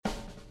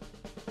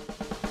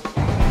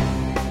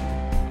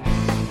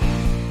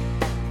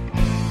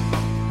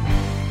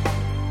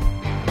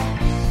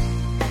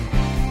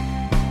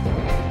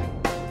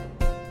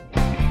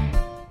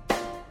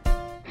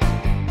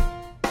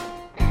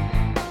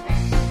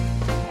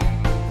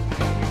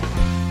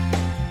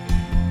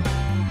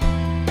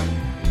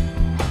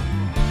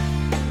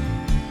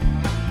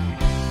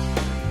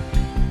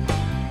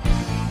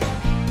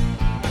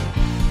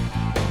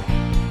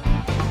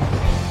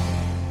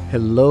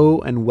Hello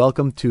and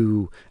welcome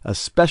to a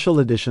special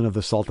edition of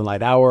the Salt and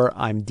Light Hour.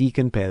 I'm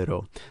Deacon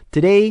Pedro.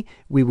 Today,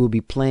 we will be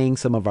playing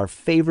some of our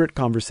favorite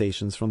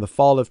conversations from the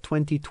fall of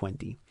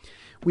 2020.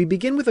 We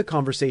begin with a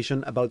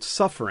conversation about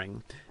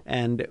suffering,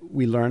 and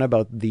we learn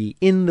about the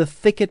In the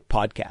Thicket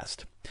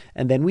podcast.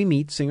 And then we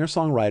meet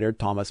singer-songwriter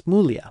Thomas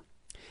Mulia.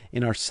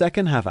 In our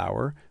second half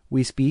hour,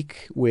 we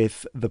speak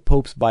with the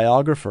Pope's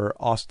biographer,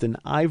 Austin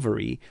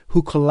Ivory,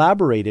 who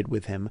collaborated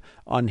with him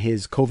on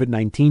his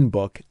COVID-19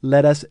 book,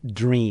 Let Us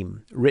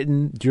Dream,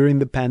 written during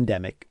the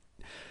pandemic.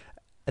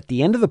 At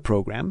the end of the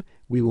program,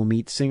 we will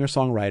meet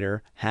singer-songwriter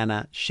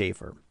Hannah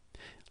Schaffer.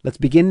 Let's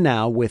begin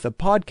now with a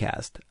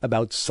podcast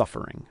about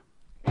suffering.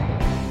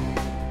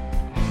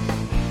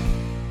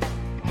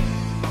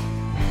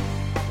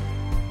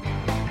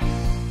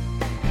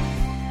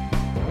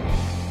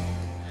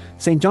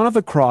 St. John of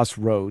the Cross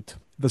wrote,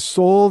 "The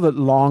soul that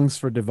longs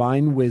for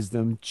divine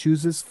wisdom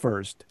chooses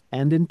first,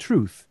 and in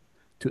truth,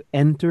 to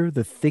enter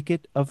the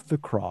thicket of the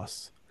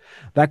cross."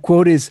 That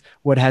quote is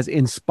what has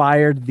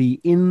inspired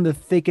the In the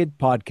Thicket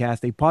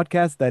podcast, a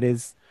podcast that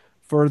is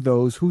for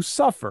those who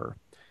suffer,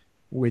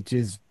 which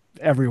is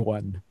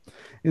everyone.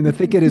 In the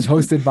Thicket is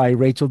hosted by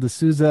Rachel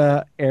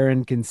D'Souza,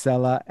 Aaron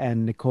Kinsella,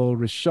 and Nicole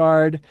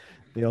Richard.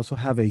 They also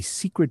have a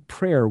secret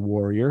prayer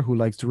warrior who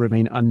likes to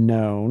remain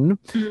unknown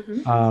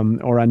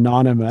or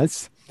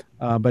anonymous.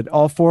 But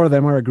all four of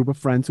them are a group of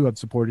friends who have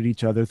supported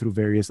each other through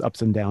various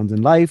ups and downs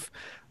in life.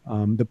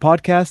 The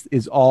podcast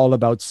is all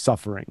about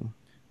suffering.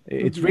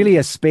 It's really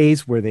a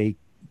space where they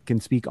can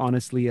speak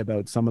honestly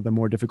about some of the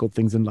more difficult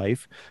things in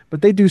life,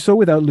 but they do so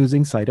without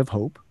losing sight of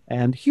hope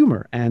and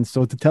humor. And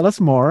so to tell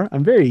us more,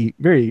 I'm very,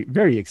 very,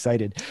 very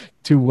excited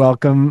to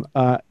welcome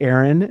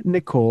Aaron,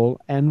 Nicole,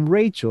 and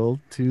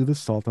Rachel to the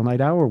Salt and Light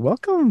Hour.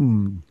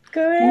 Welcome.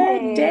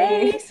 Good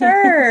day,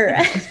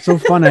 sir. So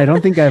fun. I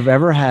don't think I've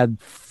ever had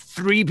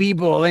three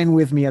people in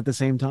with me at the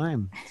same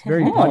time. It's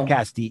very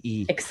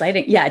podcasty-y.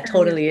 Exciting. Yeah, it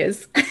totally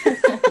is.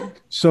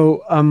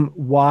 So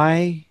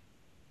why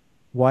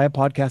a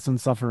podcast on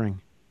suffering?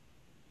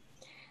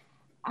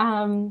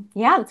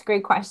 Yeah, that's a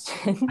great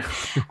question.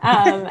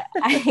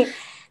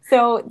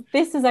 So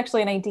this is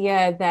actually an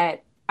idea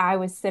that I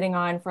was sitting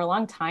on for a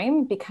long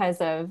time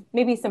because of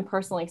maybe some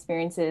personal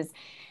experiences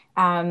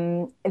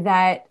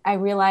that I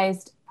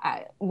realized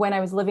when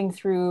I was living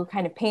through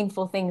kind of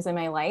painful things in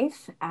my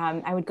life.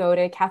 I would go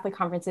to Catholic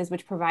conferences,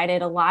 which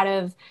provided a lot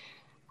of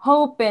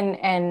hope and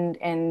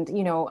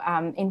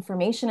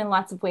information in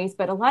lots of ways.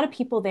 But a lot of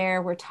people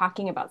there were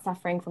talking about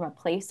suffering from a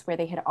place where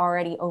they had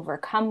already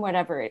overcome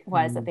whatever it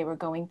was that they were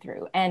going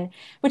through. And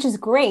which is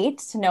great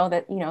to know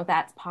that,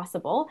 that's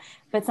possible.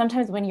 But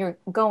sometimes when you're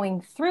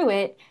going through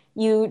it,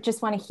 you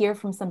just want to hear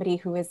from somebody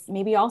who is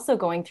maybe also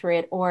going through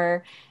it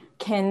or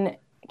can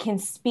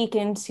speak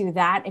into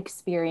that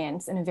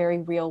experience in a very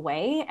real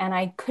way. And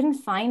I couldn't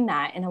find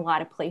that in a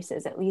lot of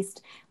places, at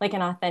least like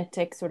an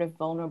authentic sort of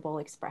vulnerable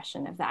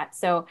expression of that.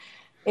 So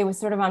it was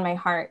sort of on my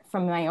heart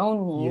from my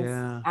own needs.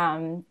 Yeah.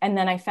 And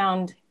then I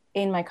found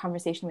in my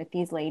conversation with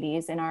these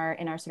ladies in our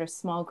sort of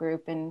small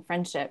group and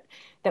friendship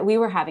that we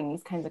were having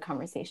these kinds of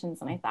conversations.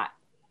 And I thought,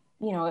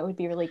 it would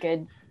be really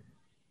good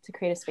to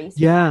create a space.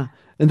 Yeah.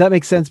 And that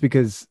makes sense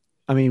because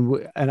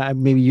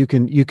maybe you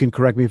can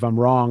correct me if I'm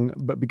wrong,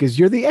 but because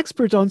you're the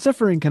expert on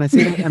suffering, can I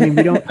say that? I mean,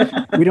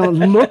 we don't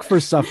look for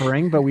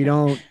suffering, but we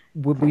know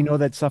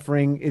that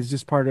suffering is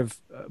just part of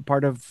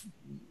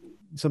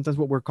sometimes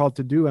what we're called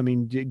to do. I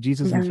mean,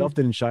 Jesus himself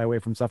didn't shy away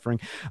from suffering.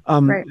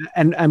 Right.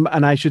 And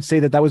I should say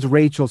that was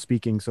Rachel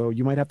speaking. So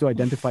you might have to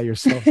identify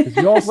yourself because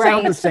you all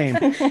sound the same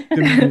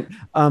to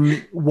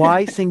me.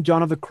 Why St.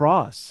 John of the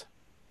Cross?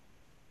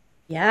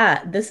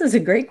 Yeah, this is a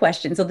great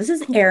question. So this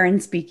is Aaron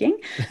speaking.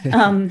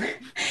 And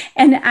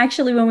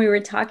actually, when we were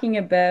talking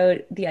about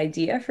the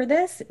idea for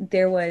this,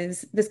 there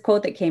was this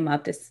quote that came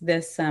up, this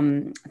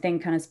thing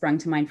kind of sprung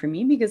to mind for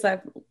me because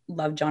I've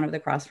loved John of the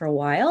Cross for a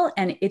while.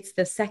 And it's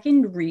the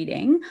second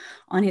reading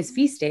on his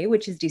feast day,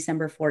 which is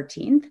December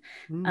 14th.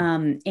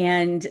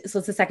 And so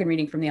it's the second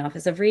reading from the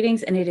Office of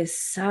Readings. And it is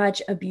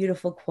such a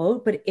beautiful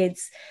quote, but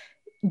it's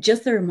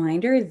just the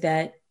reminder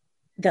that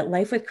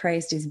life with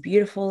Christ is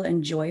beautiful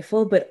and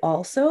joyful, but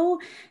also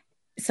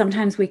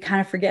sometimes we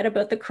kind of forget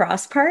about the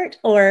cross part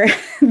or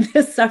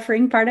the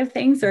suffering part of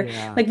things, or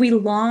like we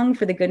long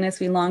for the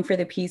goodness, we long for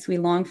the peace, we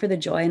long for the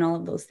joy and all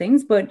of those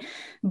things, but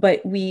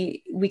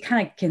we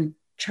kind of can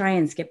try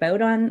and skip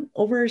out on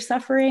over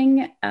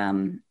suffering.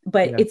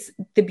 But it's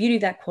the beauty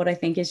of that quote, I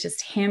think, is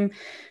just him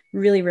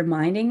really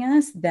reminding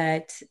us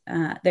that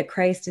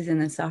Christ is in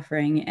the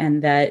suffering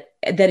and that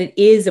it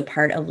is a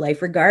part of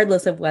life,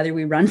 regardless of whether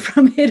we run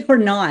from it or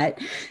not.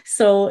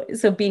 So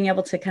being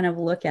able to kind of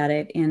look at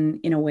it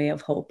in a way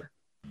of hope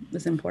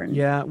was important.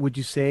 Yeah. Would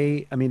you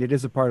say, I mean, it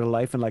is a part of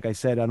life. And like I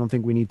said, I don't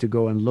think we need to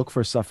go and look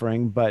for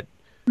suffering, but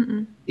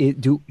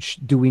do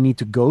we need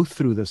to go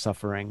through the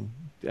suffering?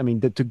 I mean,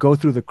 to go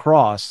through the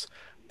cross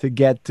to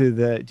get to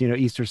the,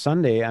 Easter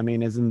Sunday. I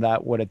mean, isn't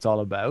that what it's all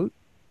about?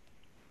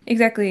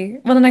 Exactly.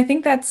 Well, and I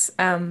think that's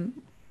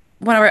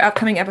one of our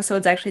upcoming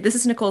episodes, actually, this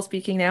is Nicole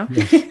speaking now.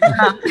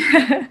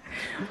 Yes.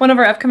 One of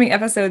our upcoming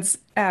episodes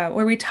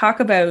where we talk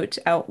about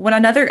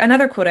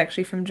another quote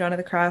actually from John of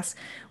the Cross,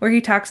 where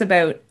he talks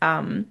about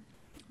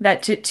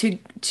that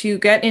to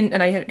get in,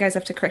 and I guys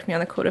have to correct me on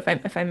the quote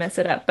if I mess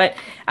it up, but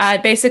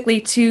basically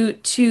to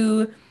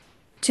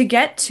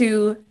get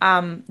to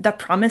the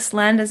promised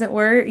land, as it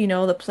were,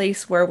 the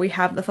place where we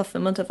have the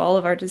fulfillment of all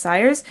of our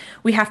desires,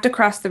 we have to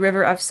cross the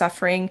river of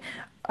suffering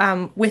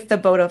with the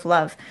boat of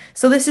love.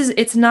 So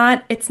it's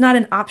not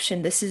an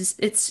option.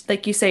 It's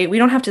like you say, we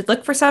don't have to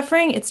look for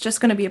suffering. It's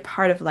just going to be a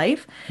part of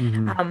life.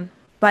 Mm-hmm.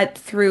 But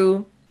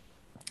through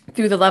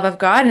the love of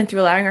God and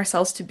through allowing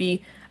ourselves to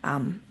be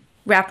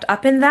wrapped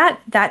up in that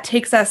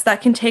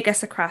can take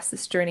us across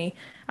this journey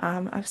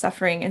of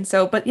suffering. And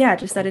so, but yeah,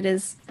 just that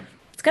it's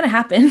going to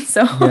happen.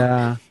 So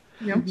yeah.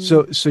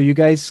 So you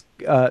guys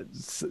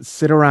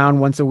sit around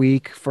once a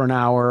week for an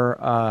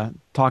hour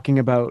talking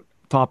about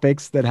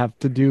topics that have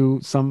to do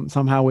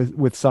somehow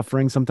with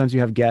suffering. Sometimes you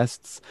have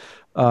guests.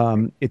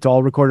 It's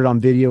all recorded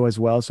on video as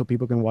well, so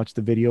people can watch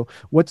the video.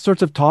 What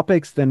sorts of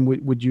topics then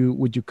would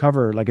you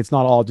cover? Like, it's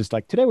not all just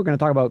like, today we're going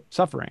to talk about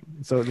suffering.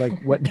 So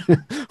like, what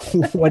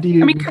what do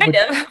you? I mean, kind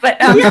of, but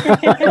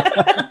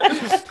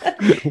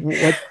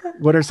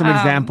what are some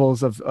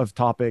examples of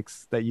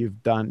topics that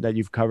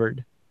you've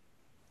covered?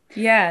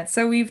 Yeah,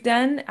 so we've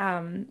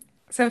done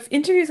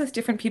interviews with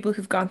different people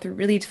who've gone through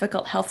really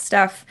difficult health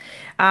stuff.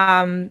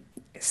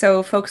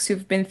 So folks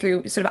who've been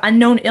through sort of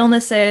unknown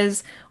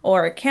illnesses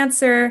or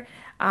cancer,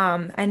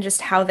 and just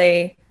how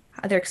their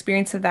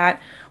experience of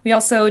that. We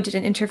also did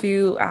an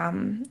interview.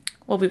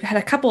 We've had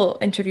a couple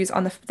interviews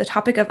on the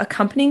topic of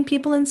accompanying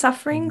people in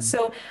suffering. Mm-hmm.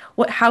 So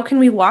how can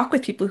we walk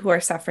with people who are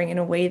suffering in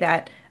a way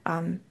that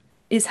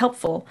is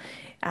helpful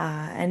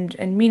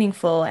and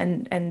meaningful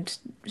and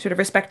sort of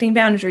respecting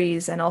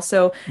boundaries, and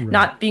also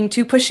not being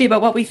too pushy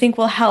about what we think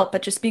will help,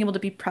 but just being able to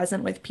be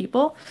present with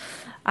people.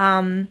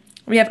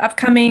 We have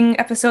upcoming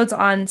episodes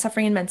on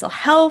suffering and mental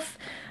health.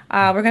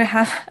 We're gonna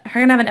have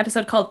an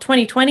episode called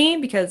 2020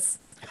 because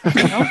so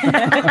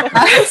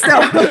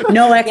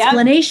no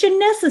explanation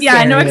necessary.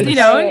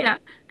 Yeah,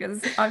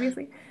 because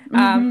obviously.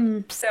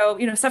 So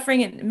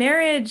suffering in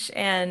marriage,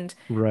 and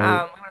we want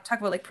to talk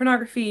about like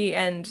pornography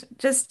and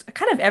just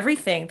kind of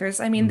everything. Once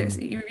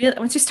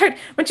you start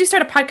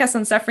a podcast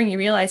on suffering, you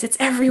realize it's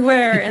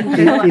everywhere, and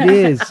it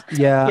is.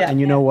 Yeah.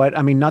 And you know what?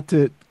 I mean, not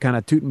to kind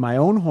of toot my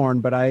own horn,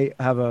 but I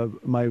have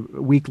my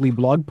weekly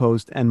blog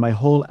post and my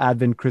whole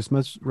Advent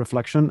Christmas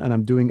reflection, and I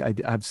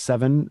have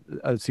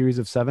a series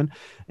of 7,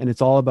 and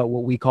it's all about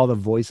what we call the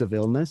voice of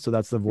illness. So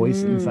that's the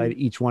voice inside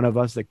each one of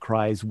us that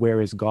cries, "Where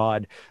is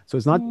God?" So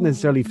it's not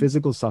necessarily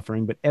physical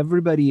suffering, but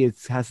everybody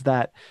has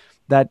that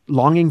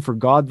longing for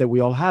God that we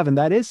all have, and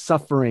that is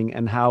suffering,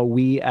 and how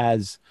we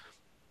as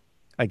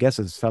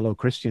fellow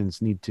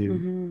Christians need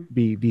to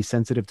be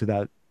sensitive to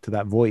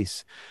that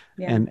voice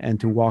and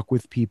to walk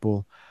with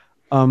people.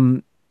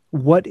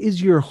 What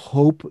is your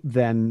hope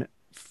then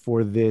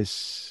for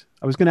this?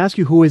 I was going to ask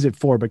you, who is it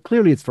for? But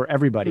clearly it's for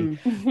everybody.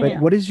 But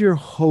what is your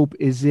hope?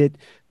 Is it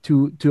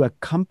to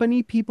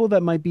accompany people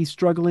that might be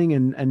struggling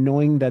and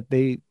knowing that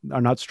they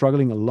are not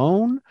struggling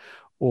alone?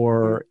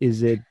 Or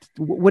is it,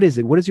 what is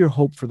it? What is your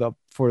hope for the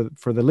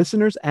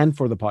listeners and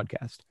for the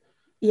podcast?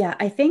 Yeah,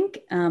 I think,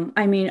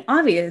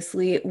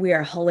 obviously we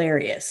are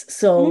hilarious.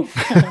 So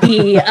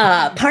the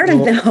part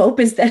of the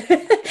hope is that,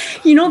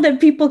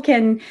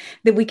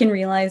 that we can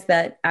realize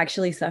that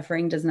actually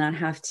suffering does not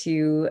have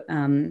to,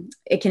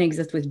 it can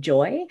exist with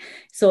joy.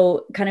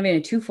 So kind of in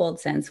a twofold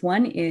sense.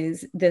 One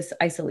is this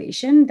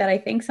isolation that I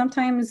think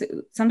sometimes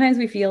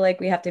we feel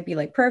like we have to be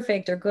like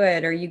perfect or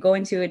good, or you go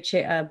into a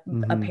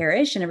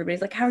parish and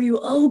everybody's like, how are you?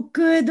 Oh,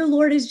 good. The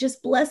Lord is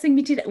just blessing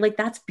me today. Like,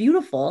 that's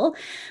beautiful.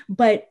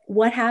 But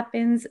what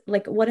happens?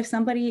 Like, what if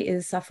somebody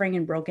is suffering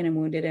and broken and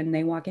wounded, and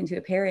they walk into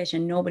a parish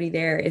and nobody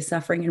there is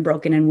suffering and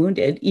broken and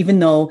wounded, even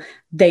though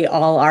they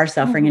all are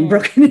suffering and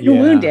broken and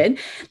wounded?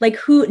 Like,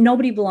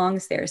 nobody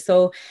belongs there.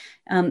 So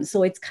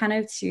it's kind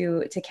of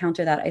to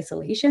counter that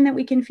isolation that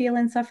we can feel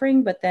in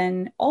suffering, but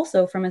then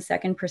also from a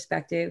second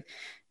perspective,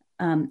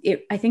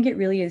 I think it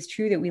really is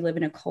true that we live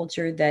in a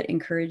culture that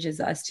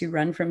encourages us to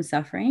run from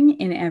suffering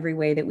in every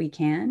way that we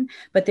can.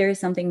 But there is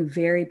something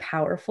very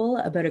powerful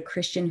about a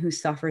Christian who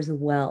suffers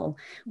well,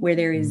 where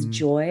there is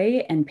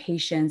joy and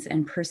patience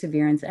and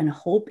perseverance and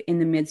hope in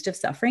the midst of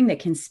suffering that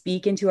can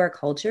speak into our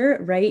culture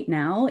right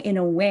now in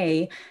a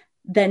way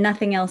that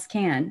nothing else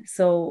can.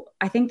 So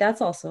I think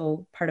that's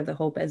also part of the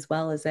hope as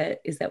well, is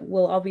that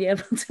we'll all be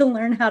able to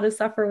learn how to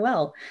suffer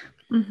well.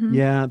 Mm-hmm.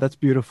 Yeah, that's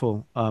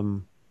beautiful.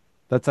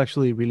 That's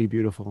actually really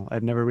beautiful.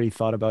 I've never really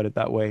thought about it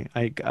that way.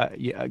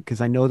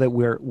 Because I know that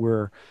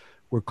we're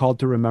called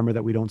to remember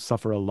that we don't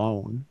suffer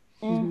alone.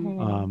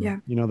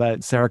 That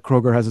Sarah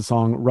Kroger has a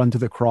song, "Run to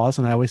the Cross,"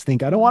 and I always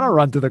think, I don't want to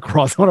run to the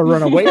cross. I want to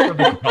run away from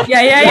the cross.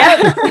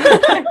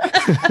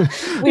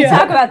 We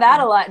talk about that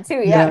a lot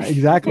too. Yeah,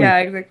 exactly. Yeah,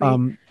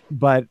 exactly.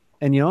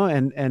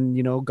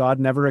 God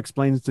never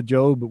explains to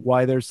Job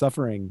why they're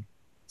suffering.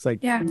 It's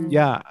like, Yeah.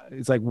 yeah,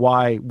 it's like,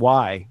 why?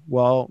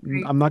 Well,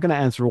 Right. I'm not going to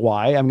answer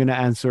why. I'm going to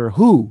answer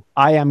who.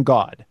 I am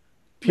God.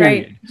 Right.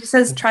 Period. It just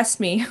says, trust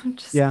me.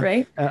 Just Yeah.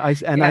 right. I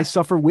Yeah.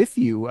 suffer with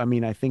you. I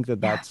mean, I think that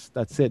Yeah.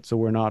 that's it. So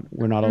we're not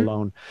Mhm.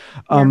 alone.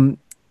 Yeah.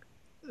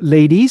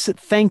 Ladies,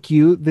 thank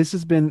you. This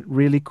has been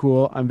really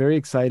cool. I'm very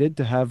excited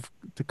to have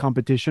the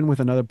competition with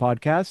another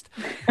podcast.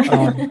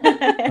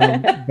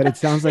 But it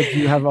sounds like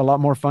you have a lot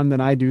more fun than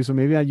I do. So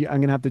maybe I'm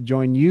going to have to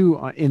join you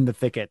in the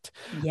thicket.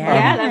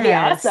 Yeah, that'd be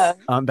awesome.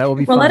 That will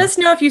be Well, fun. let us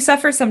know if you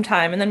suffer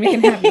sometime, and then we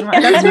can have you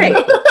on. That's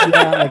right.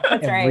 Yeah, like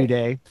That's every right.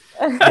 day.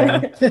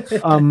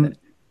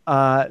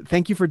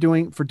 Thank you for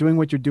doing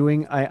what you're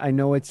doing. I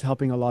know it's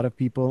helping a lot of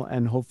people,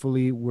 and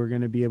hopefully we're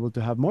going to be able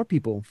to have more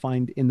people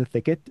find In the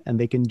Thicket, and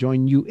they can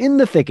join you in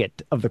the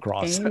thicket of the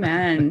cross.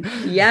 Amen.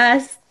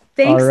 Yes.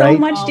 Thanks All so right.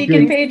 much, Oh,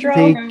 Deacon Good. Pedro.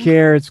 Take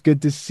care. It's good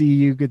to see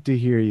you. Good to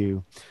hear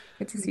you.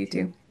 Good to see you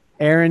too.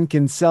 Aaron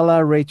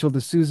Kinsella, Rachel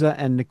D'Souza,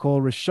 and Nicole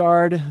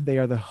Richard. They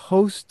are the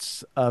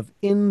hosts of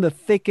In the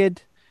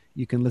Thicket.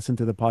 You can listen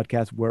to the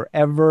podcast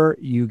wherever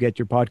you get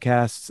your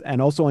podcasts,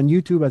 and also on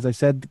YouTube, as I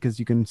said, because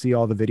you can see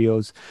all the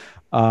videos.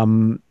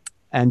 And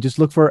just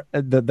look for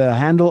the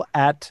handle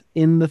at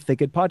In the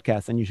Thicket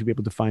Podcast, and you should be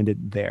able to find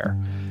it there.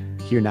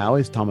 Here now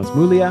is Thomas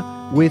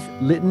Mulia with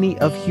Litany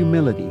of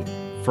Humility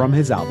from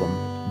his album,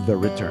 The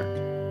Return.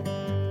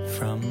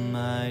 From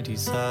my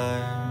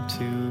desire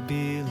to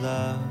be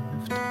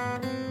loved,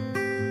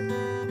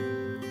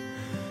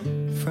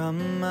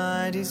 from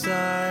my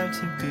desire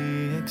to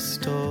be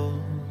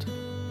extolled,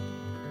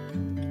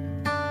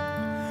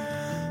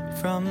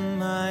 from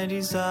my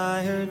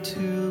desire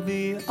to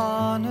be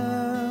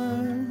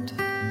honored,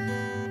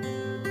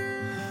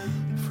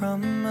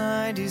 from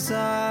my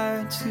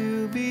desire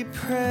to be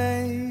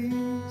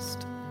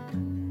praised,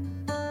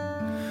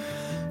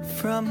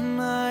 from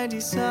my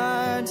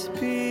desire to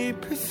be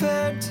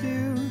preferred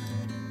to,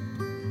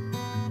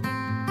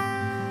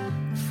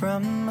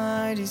 from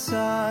my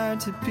desire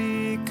to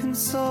be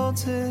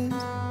consulted,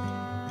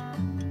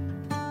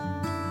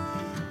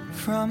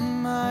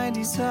 from my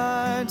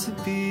desire to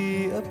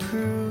be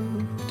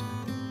approved.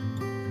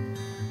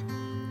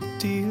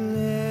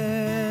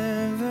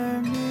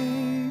 Deliver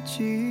me,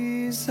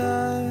 Jesus.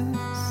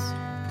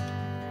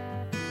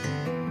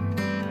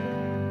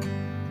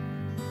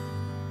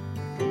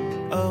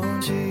 Oh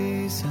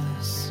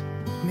Jesus,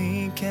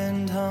 meek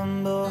and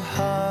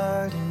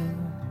humble-hearted,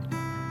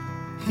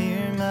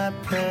 hear my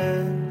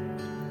prayer,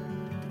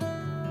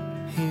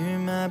 hear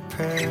my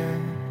prayer.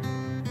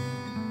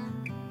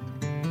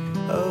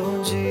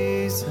 Oh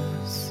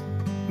Jesus,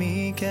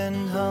 meek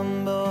and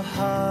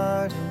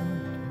humble-hearted,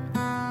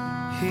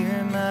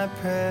 hear my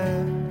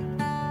prayer,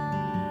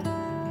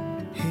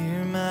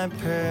 hear my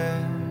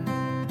prayer.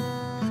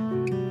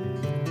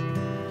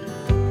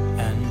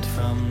 And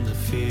from the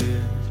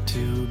fear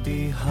to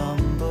be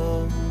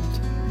humbled,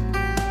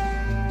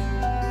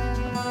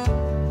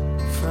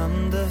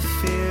 from the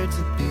fear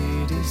to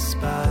be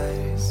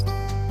despised,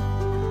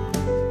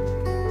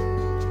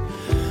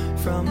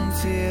 from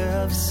fear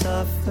of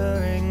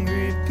suffering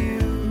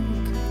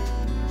rebuke,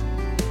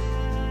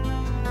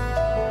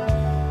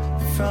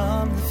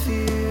 from the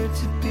fear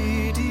to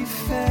be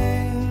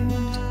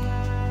defamed,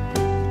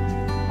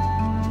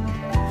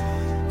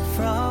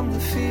 from the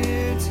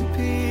fear to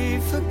be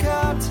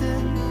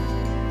forgotten,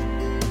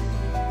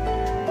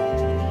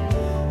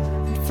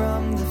 and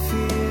from the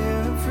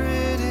fear of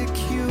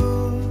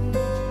ridicule,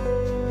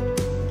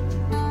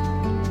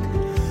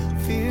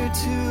 fear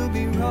to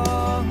be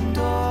wronged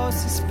or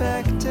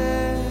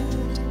suspected.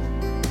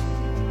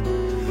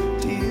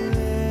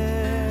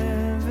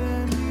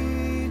 Deliver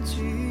me,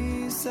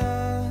 Jesus.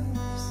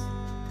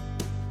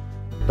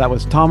 That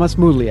was Thomas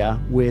Mulia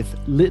with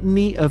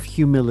Litany of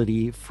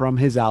Humility from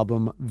his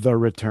album, The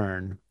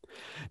Return.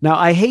 Now,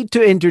 I hate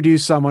to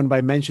introduce someone by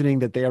mentioning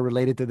that they are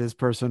related to this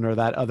person or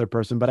that other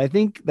person, but I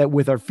think that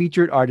with our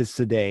featured artist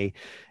today,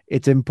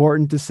 it's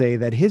important to say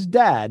that his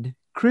dad,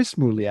 Chris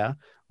Mulia,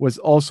 was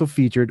also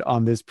featured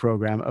on this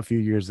program a few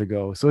years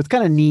ago. So it's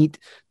kind of neat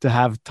to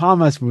have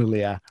Thomas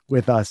Mulia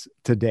with us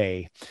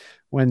today.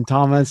 When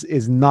Thomas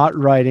is not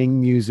writing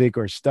music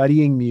or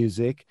studying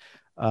music,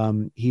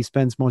 he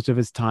spends most of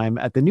his time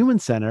at the Newman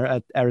Center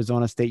at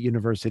Arizona State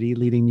University,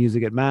 leading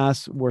music at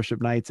Mass,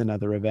 worship nights, and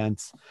other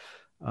events.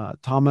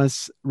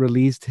 Thomas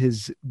released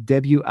his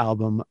debut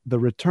album, The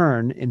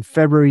Return, in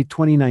February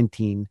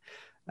 2019.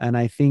 And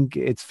I think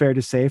it's fair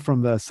to say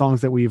from the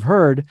songs that we've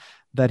heard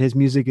that his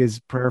music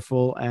is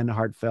prayerful and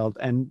heartfelt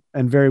and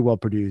very well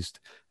produced.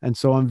 And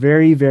so I'm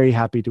very, very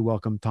happy to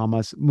welcome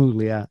Thomas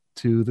Mulia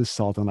to the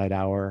Salt and Light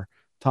Hour.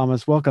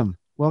 Thomas, welcome.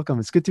 Welcome.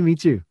 It's good to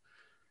meet you.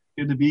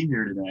 Good to be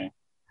here today.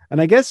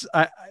 And I guess,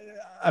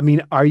 I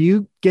mean, are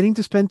you getting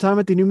to spend time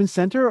at the Newman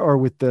Center,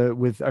 or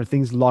are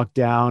things locked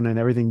down and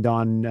everything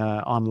done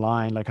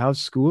online? Like, how's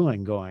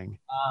schooling going?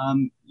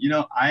 I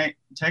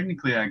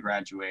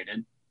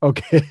graduated.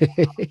 Okay.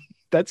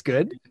 That's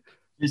good.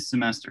 This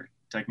semester,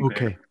 technically.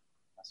 Okay.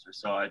 Semester,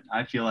 so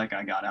I feel like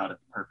I got out at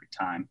the perfect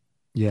time.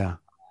 Yeah.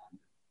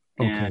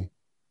 And Okay.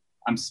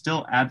 I'm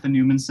still at the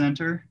Newman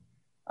Center,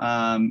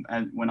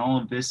 and when all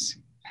of this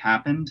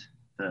happened,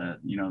 the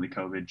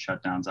COVID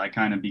shutdowns, I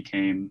kind of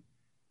became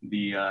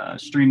the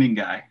streaming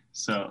guy.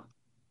 So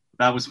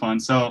that was fun.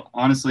 So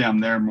honestly, I'm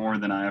there more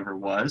than I ever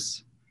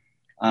was.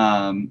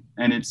 And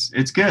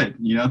it's good.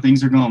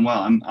 Things are going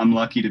well. I'm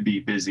lucky to be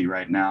busy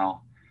right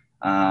now.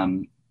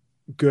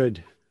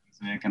 Good.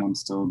 And I'm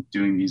still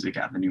doing music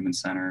at the Newman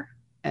Center.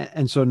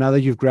 And so now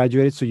that you've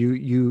graduated, so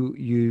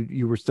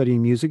you were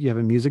studying music, you have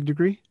a music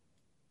degree?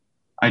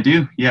 I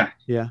do. Yeah.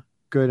 Yeah.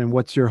 Good. And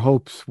what's your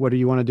hopes? What do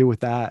you want to do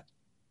with that?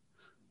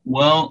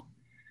 Well,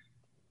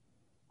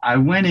 I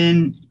went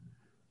in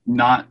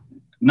not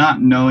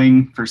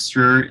knowing for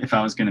sure if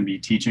I was going to be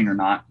teaching or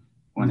not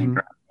when I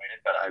graduated,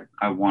 but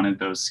I wanted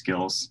those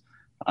skills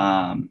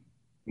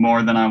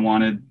more than I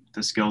wanted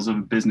the skills of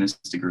a business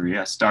degree.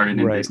 I started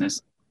in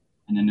business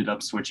and ended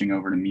up switching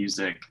over to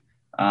music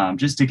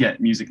just to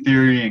get music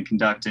theory and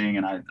conducting.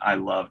 And I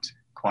loved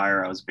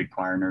choir. I was a big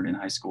choir nerd in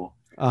high school.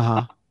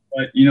 But,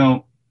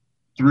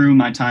 through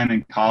my time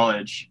in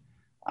college,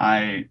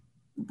 I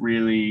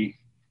really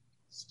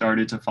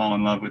started to fall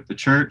in love with the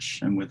church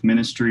and with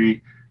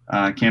ministry,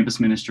 campus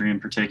ministry in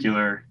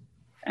particular.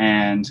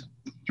 And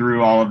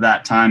through all of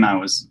that time, I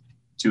was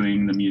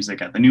doing the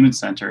music at the Newman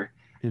Center.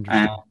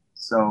 And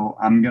so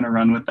I'm going to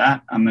run with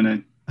that. I'm going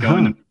to go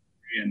into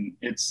ministry, and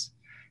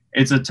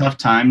it's a tough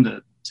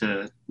time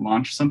to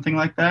launch something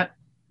like that,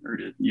 or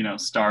to,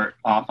 start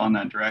off on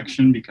that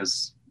direction,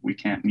 because we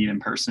can't meet in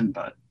person,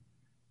 but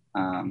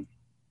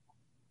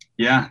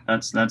yeah,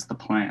 that's the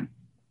plan.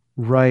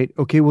 Right.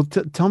 Okay. Well,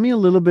 tell me a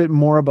little bit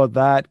more about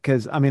that,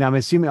 because I'm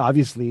assuming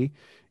obviously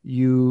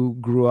you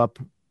grew up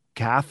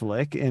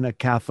Catholic in a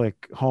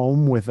Catholic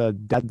home with a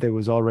dad that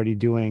was already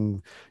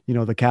doing,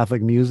 the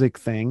Catholic music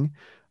thing.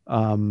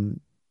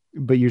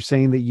 But you're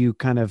saying that you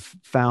kind of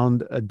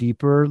found a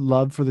deeper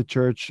love for the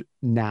church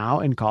now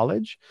in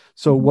college.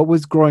 So what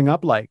was growing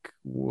up like?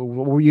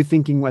 What were you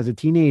thinking as a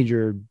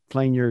teenager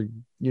playing your,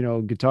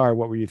 guitar?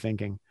 What were you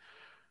thinking?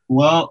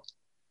 Well,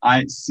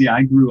 I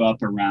grew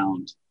up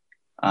around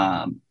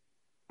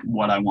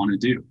what I want to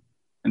do.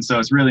 And so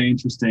it's really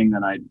interesting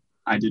that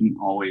I didn't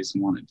always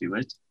want to do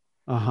it.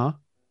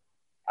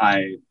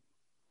 I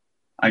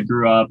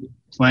grew up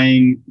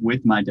playing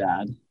with my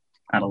dad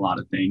at a lot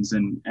of things,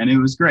 and it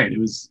was great. It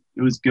was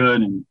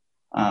good. And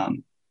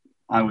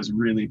I was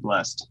really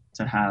blessed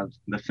to have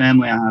the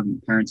family I have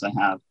and the parents I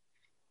have.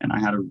 And I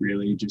had a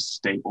really just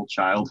stable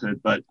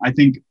childhood. But I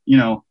think,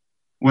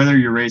 whether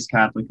you're raised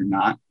Catholic or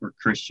not, or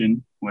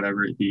Christian,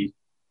 whatever it be,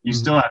 you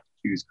still have to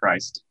choose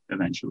Christ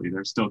eventually.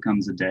 There still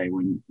comes a day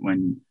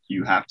when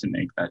you have to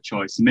make that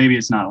choice. And maybe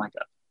it's not like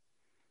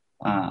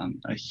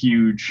a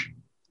huge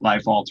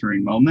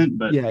life-altering moment,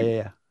 but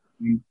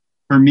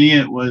for me,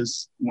 it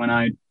was when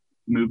I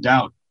moved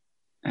out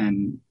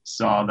and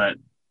saw that,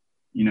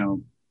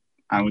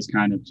 I was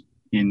kind of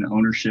in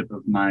ownership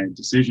of my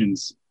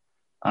decisions.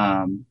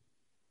 I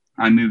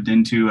moved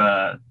into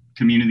a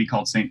community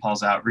called St.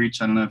 Paul's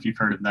Outreach. I don't know if you've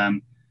heard of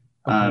them.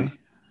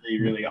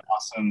 Really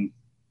awesome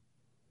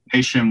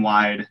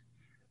nationwide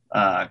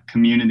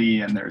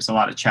community, and there's a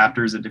lot of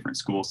chapters at different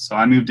schools. So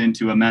I moved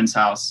into a men's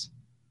house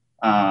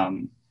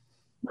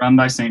run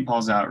by St.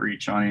 Paul's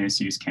Outreach on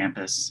ASU's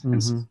campus.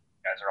 And so you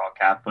guys are all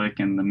Catholic,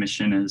 and the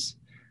mission is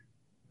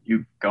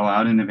you go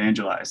out and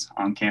evangelize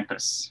on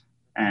campus.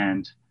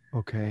 And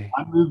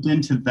I moved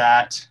into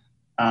that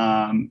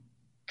kind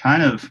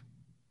of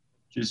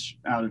just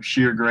out of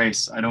sheer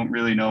grace. I don't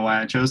really know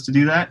why I chose to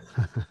do that.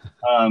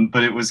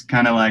 But it was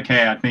kind of like,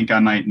 hey, I think I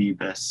might need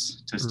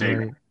this to stay.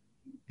 Right.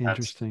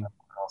 Interesting. That's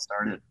where it all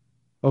started.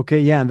 Okay.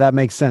 Yeah. And that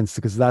makes sense,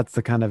 because that's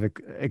the kind of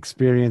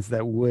experience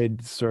that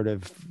would sort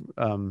of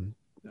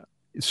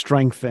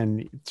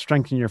strengthen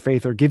your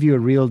faith, or give you a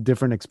real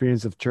different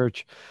experience of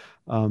church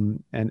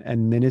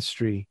and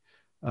ministry.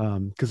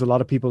 Because a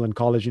lot of people in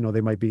college,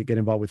 they might get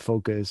involved with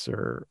Focus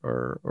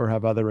or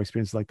have other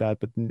experiences like that,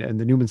 and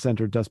the Newman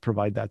Center does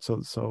provide that.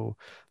 So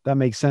that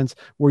makes sense.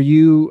 Were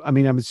you? I'm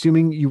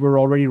assuming you were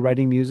already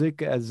writing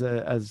music as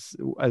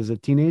a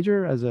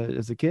teenager, as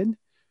a kid.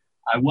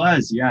 I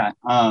was, yeah.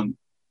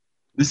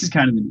 This is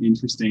kind of an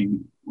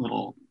interesting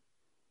little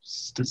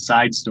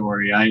side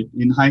story.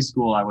 In high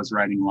school, I was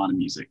writing a lot of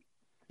music.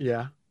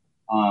 Yeah.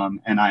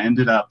 And I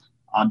ended up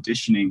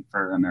auditioning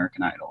for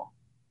American Idol,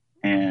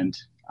 and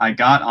I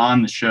got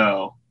on the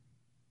show,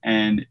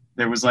 and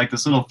there was like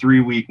this little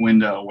 3-week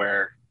window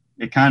where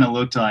it kind of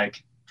looked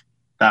like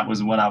that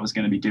was what I was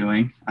going to be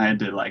doing. I had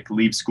to like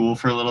leave school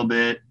for a little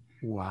bit.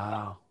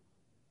 Wow.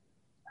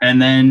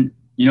 And then,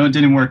 it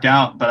didn't work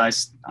out, but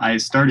I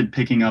started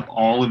picking up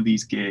all of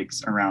these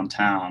gigs around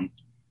town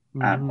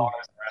at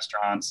bars and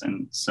restaurants.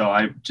 And so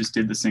I just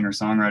did the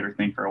singer-songwriter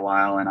thing for a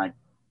while, and I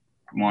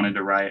wanted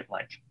to write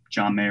like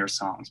John Mayer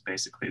songs,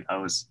 basically.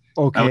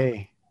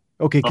 Okay.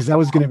 Because that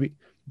was going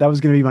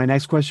to be my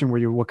next question.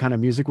 What kind of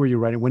music were you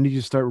writing? When did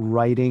you start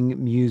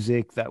writing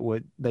music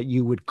that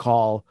you would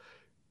call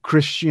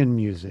Christian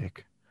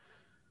music?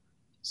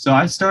 So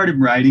I started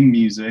writing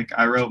music.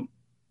 I wrote,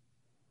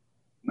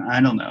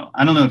 I don't know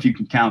if you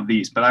can count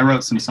these, but I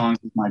wrote some songs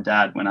with my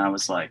dad when I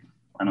was like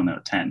I don't know,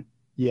 10.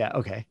 Yeah.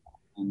 Okay.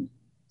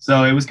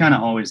 So it was kind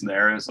of always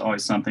there. It was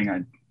always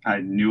something I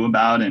knew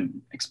about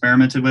and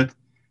experimented with.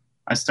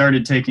 I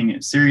started taking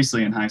it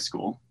seriously in high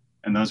school,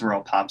 and those were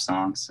all pop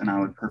songs, and I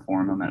would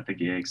perform them at the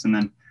gigs. And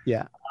then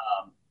Yeah.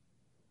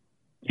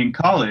 In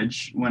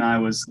college, when I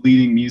was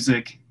leading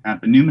music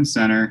at the Newman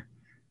Center,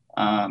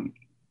 I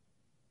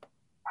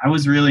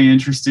was really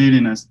interested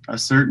in a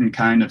certain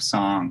kind of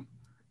song.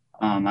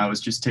 I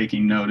was just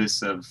taking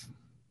notice of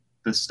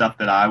the stuff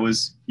that I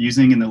was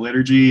using in the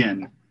liturgy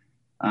and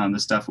the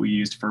stuff we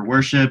used for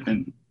worship.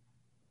 And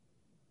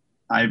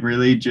I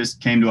really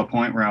just came to a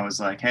point where I was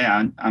like, hey,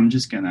 I'm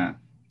just going to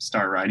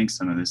start writing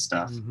some of this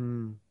stuff.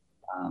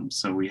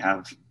 So we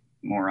have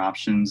more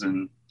options,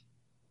 and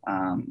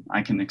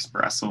I can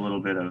express a little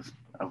bit of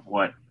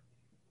what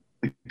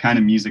the kind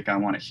of music I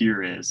want to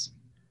hear is.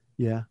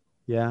 Yeah.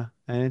 Yeah.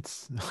 And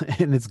it's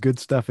good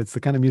stuff. It's the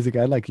kind of music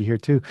I'd like to hear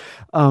too.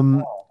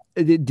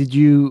 Did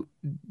you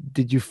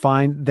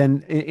find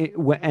then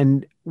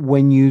and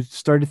when you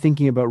started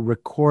thinking about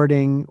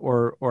recording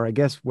or I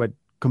guess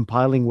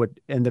compiling what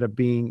ended up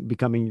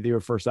becoming your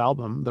first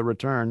album, The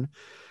Return,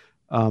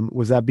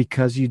 was that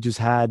because you just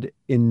had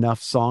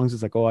enough songs?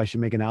 It's like, oh, I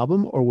should make an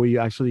album, or were you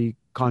actually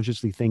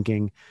consciously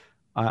thinking,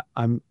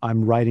 I'm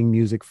writing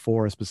music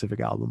for a specific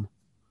album?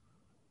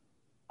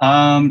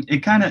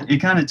 It kind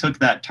of took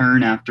that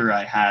turn after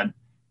I had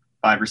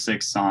 5 or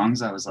 6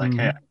 songs. I was like,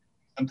 hey, I can do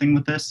something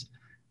with this.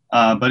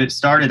 But it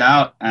started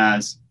out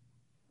as,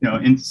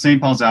 in St.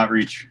 Paul's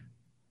Outreach,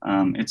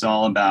 it's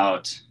all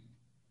about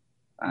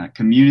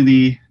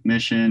community,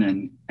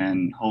 mission,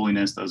 and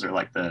holiness. Those are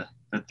like the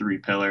 3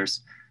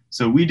 pillars.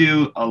 So we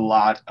do a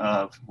lot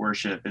of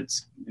worship.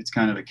 It's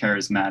kind of a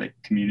charismatic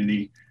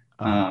community.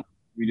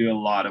 We do a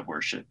lot of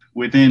worship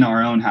within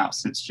our own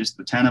house. It's just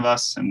the 10 of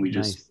us, and we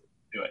just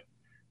do it.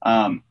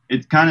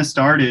 It kind of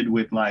started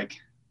with like,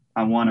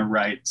 I want to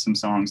write some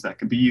songs that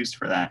could be used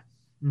for that.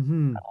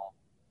 Mm-hmm.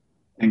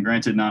 And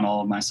granted, not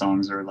all of my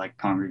songs are like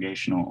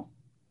congregational,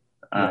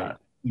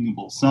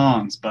 singable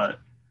songs, but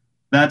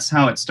that's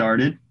how it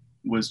started.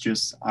 Was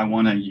just, I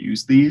want to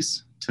use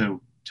these to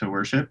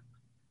worship.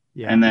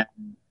 Yeah. And then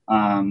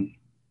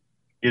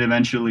it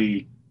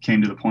eventually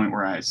came to the point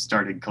where I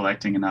started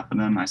collecting enough of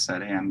them. I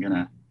said, hey, I'm going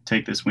to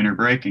take this winter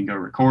break and go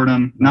record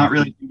them. Not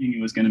really thinking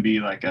it was going to be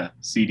like a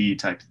CD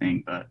type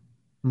thing, but.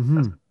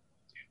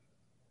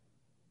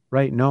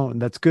 Right. No,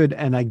 that's good.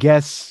 And I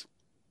guess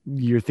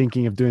you're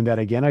thinking of doing that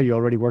again. Are you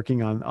already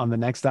working on the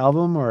next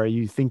album, or are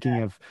you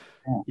thinking of,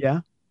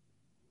 yeah,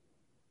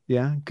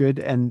 good.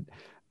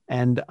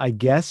 And I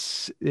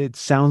guess it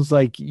sounds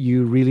like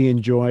you really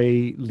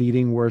enjoy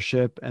leading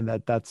worship, and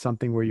that's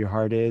something where your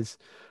heart is.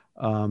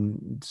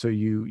 So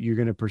you're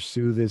going to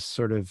pursue this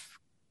sort of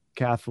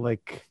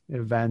Catholic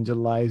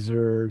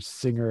evangelizer,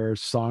 singer,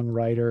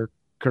 songwriter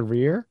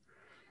career?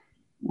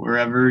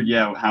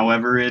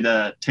 However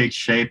it takes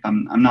shape.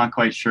 I'm not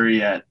quite sure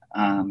yet,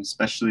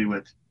 especially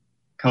with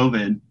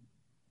COVID,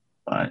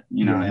 but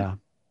COVID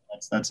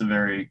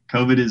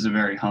is a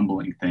very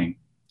humbling thing.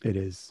 It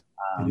is.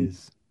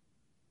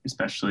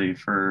 Especially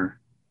for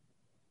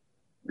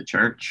the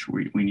church.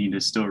 We need to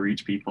still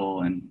reach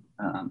people, and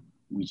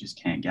we just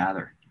can't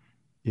gather.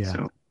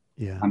 So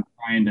I'm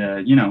trying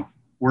to,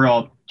 we're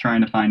all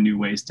trying to find new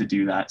ways to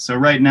do that. So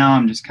right now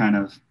I'm just kind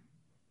of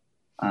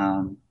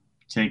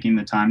taking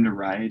the time to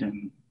write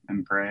and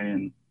pray,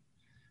 and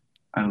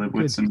I live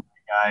with some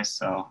guys,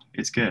 so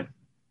it's good.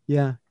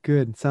 Yeah,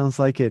 good. Sounds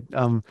like it.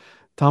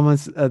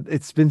 Thomas,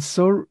 it's been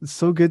so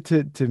good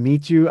to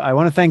meet you. I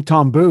want to thank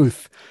Tom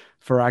Booth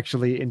for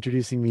actually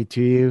introducing me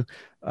to you.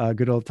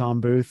 Good old Tom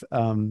Booth.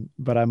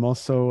 But I'm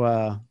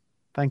also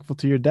thankful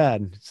to your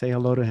dad. Say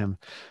hello to him.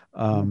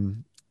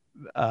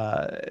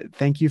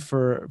 Thank you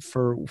for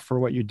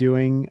what you're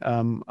doing.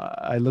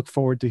 I look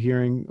forward to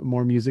hearing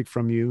more music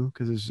from you,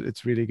 because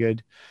it's really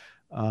good.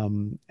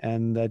 And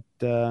that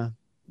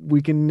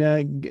we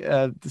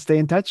can stay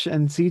in touch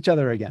and see each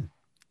other again.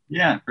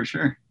 Yeah, for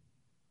sure.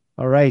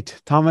 All right.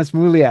 Thomas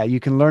Muglia.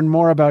 You can learn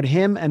more about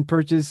him and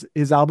purchase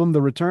his album,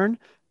 The Return,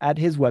 at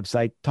his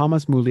website,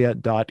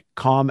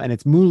 thomasmuglia.com. And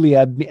it's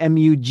Muglia,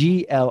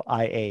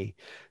 Muglia,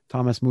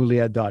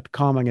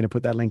 thomasmuglia.com. I'm going to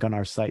put that link on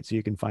our site so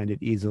you can find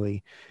it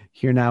easily.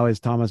 Here now is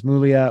Thomas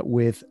Muglia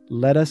with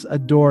Let Us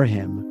Adore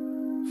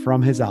Him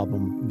from his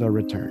album, The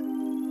Return.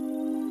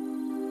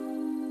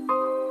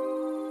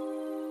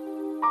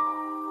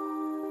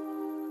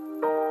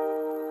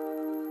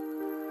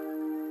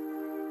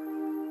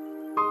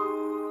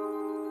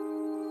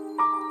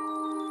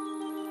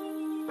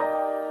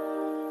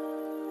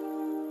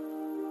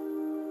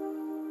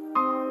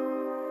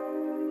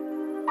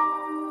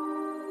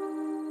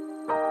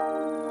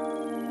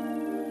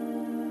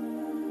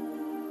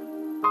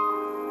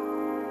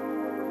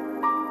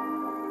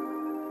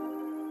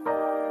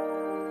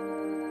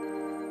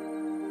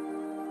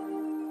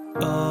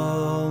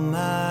 Oh,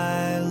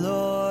 my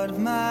Lord,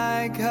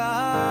 my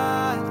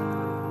God,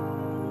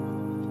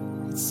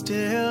 it's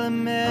still a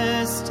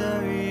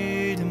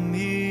mystery to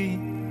me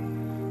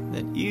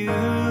that you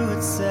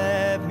would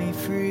set me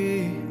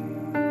free.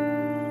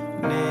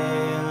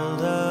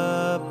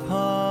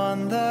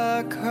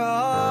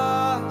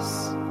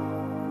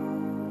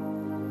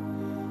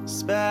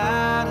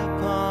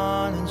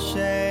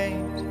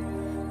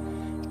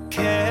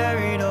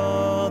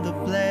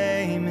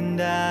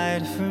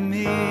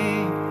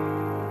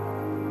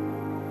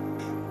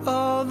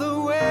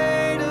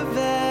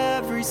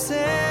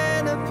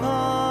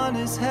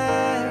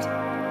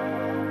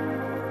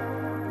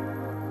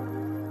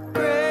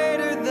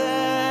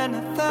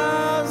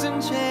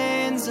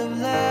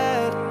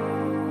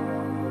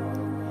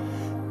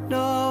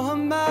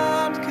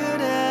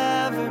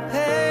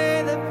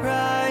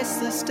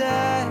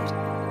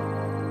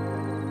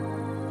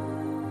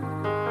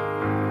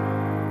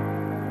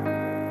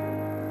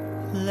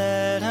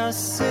 Let us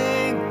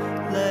sing,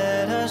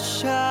 let us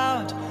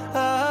shout,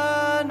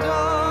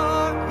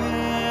 adore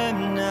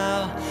him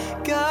now.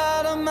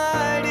 God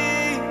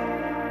Almighty,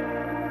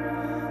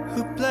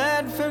 who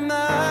bled for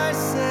my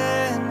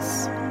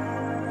sins.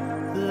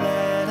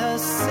 Let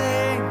us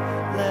sing,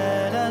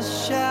 let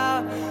us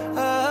shout,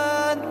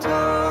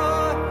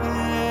 adore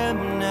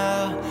him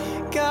now.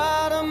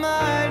 God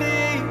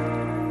Almighty,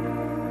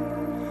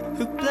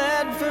 who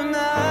bled for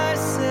my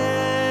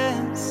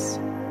sins.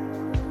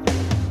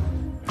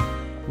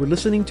 We're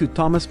listening to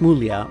Thomas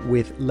Mulia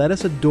with Let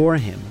Us Adore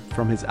Him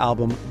from his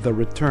album The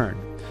Return.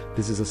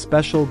 This is a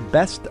special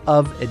best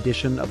of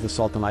edition of the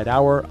Salt and Light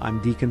Hour.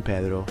 I'm Deacon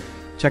Pedro.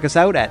 Check us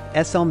out at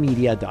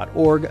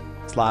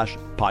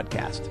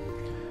slmedia.org/podcast.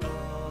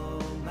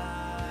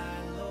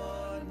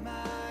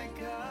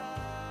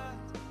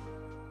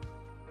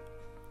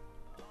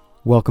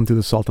 Welcome to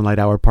the Salt and Light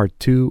Hour Part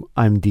 2.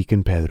 I'm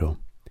Deacon Pedro.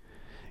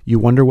 You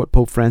wonder what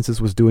Pope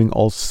Francis was doing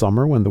all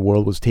summer when the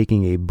world was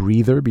taking a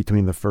breather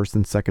between the first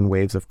and second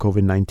waves of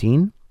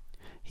COVID-19?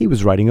 He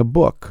was writing a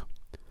book.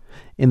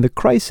 In the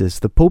crisis,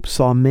 the Pope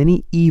saw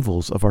many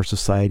evils of our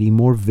society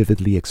more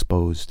vividly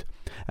exposed.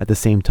 At the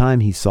same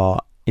time, he saw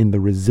in the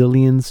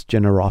resilience,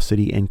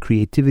 generosity, and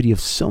creativity of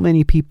so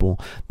many people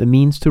the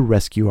means to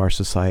rescue our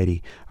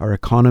society, our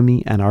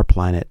economy, and our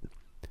planet.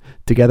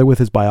 Together with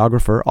his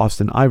biographer,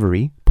 Austen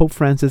Ivory, Pope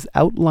Francis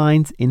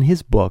outlines in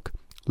his book,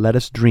 Let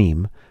Us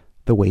Dream,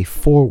 the way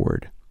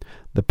forward,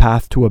 the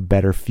path to a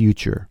better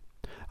future.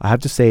 I have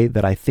to say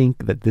that I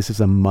think that this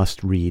is a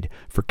must-read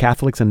for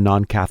Catholics and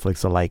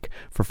non-Catholics alike,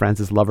 for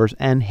Francis lovers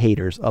and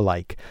haters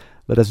alike.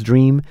 Let Us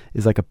Dream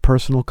is like a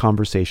personal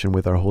conversation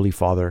with our Holy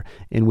Father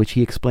in which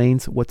he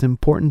explains what's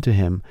important to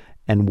him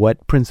and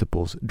what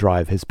principles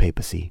drive his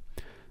papacy.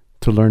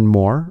 To learn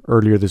more,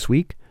 earlier this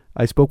week,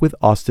 I spoke with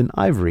Austen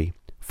Ivory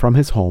from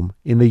his home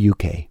in the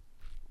UK.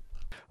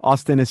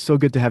 Austen, it's so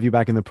good to have you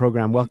back in the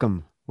program.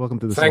 Welcome. Welcome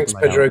to the Thanks,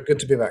 Pedro. Good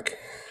to be back.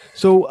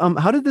 So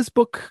how did this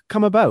book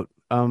come about?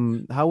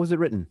 How was it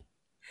written?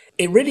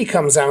 It really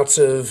comes out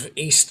of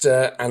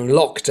Easter and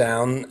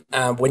lockdown.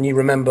 When you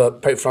remember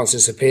Pope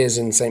Francis appears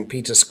in St.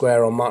 Peter's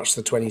Square on March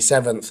the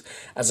 27th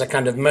as a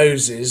kind of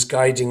Moses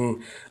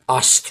guiding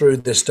us through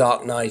this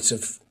dark night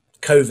of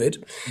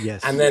COVID.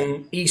 Yes. And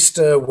then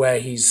Easter, where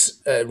he's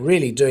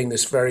really doing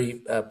this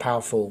very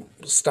powerful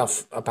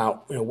stuff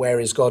about where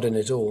is God in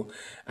it all.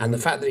 And the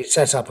fact that he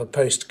set up a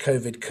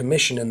post-COVID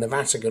commission in the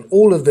Vatican,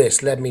 all of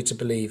this led me to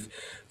believe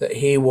that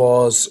he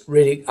was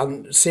really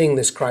seeing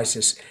this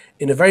crisis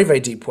in a very,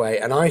 very deep way.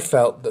 And I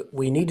felt that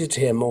we needed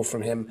to hear more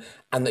from him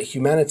and that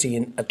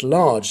humanity at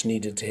large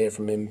needed to hear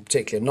from him,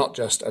 particularly not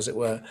just, as it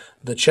were,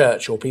 the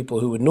church or people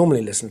who would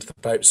normally listen to the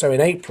Pope. So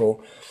in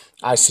April,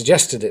 I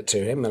suggested it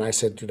to him and I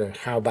said,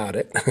 how about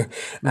it?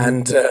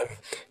 And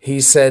he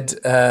said,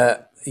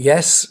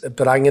 yes,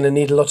 but I'm going to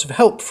need a lot of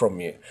help from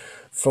you,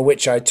 for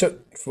which I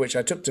took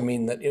to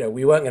mean that,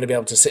 we weren't going to be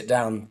able to sit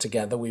down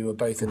together. We were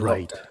both in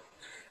lockdown.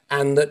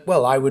 And that,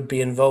 I would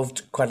be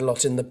involved quite a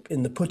lot in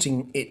the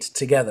putting it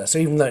together. So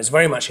even though it's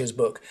very much his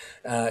book,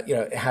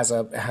 it has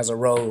a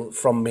role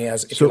from me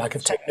as, if you like,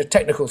 of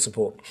technical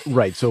support.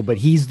 Right. So, but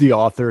he's the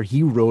author.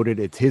 He wrote it.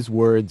 It's his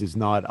words. It's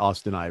not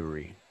Austen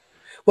Ivory.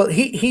 Well,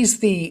 he's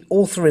the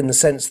author in the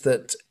sense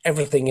that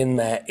everything in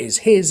there is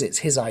his. It's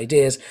his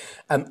ideas.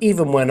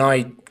 Even when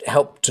I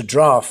helped to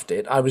draft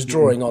it, I was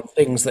drawing on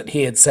things that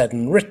he had said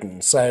and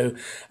written. So,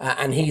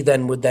 and he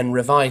then would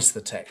revise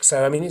the text.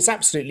 So, I mean, it's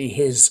absolutely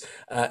his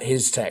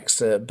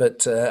text.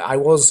 But I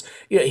was,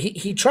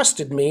 he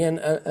trusted me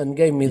and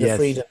gave me the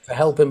freedom to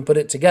help him put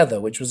it together,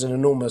 which was an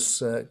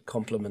enormous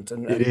compliment.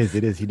 And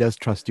it is. He does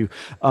trust you.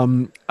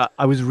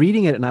 I was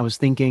reading it and I was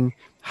thinking,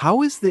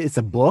 how is it's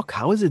a book?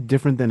 How is it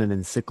different than an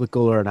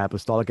encyclical or an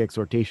apostolic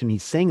exhortation?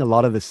 He's saying a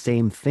lot of the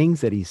same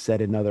things that he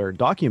said in other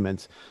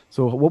documents.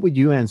 So what would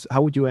you answer?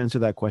 How would you answer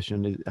that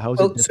question? How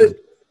is it different?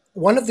 So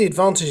one of the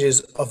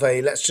advantages of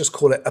let's just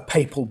call it a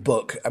papal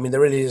book. I mean,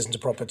 there really isn't a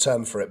proper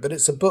term for it, but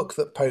it's a book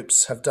that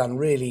popes have done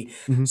really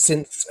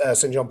since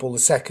St. John Paul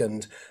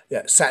II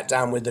sat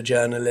down with the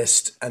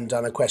journalist and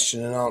done a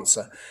question and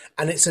answer.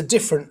 And it's a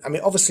different, I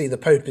mean, obviously the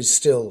Pope is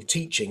still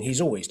teaching. He's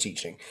always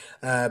teaching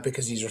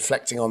because he's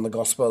reflecting on the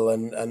gospel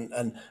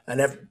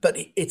but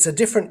it's a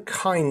different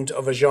kind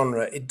of a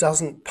genre. It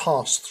doesn't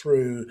pass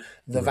through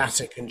the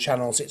Vatican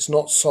channels. It's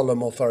not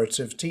solemn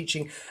authoritative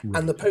teaching.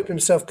 And the Pope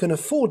himself can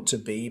afford to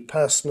be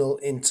personal,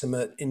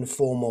 intimate,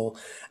 informal.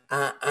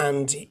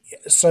 And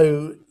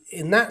so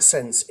in that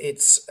sense,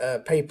 it's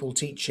papal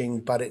teaching,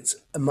 but it's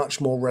a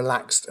much more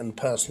relaxed and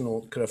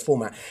personal kind of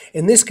format.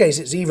 In this case,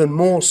 it's even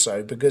more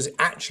so because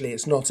actually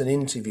it's not an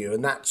interview,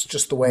 and that's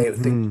just the way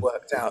things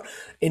worked out.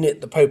 In it,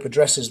 the Pope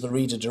addresses the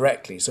reader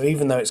directly. So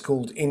even though it's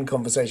called In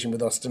Conversation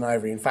with Austen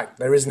Ivory, in fact,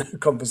 there is no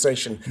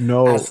conversation.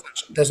 No.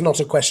 There's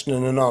not a question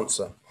and an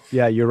answer.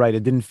 Yeah, you're right.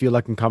 It didn't feel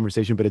like a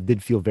conversation, but it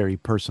did feel very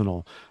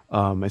personal,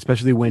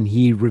 especially when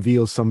he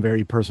reveals some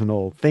very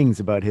personal things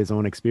about his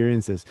own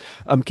experiences.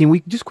 Can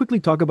we just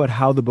quickly talk about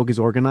how the book is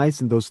organized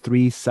in those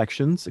three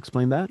sections?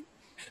 Explain that.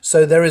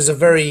 So there is a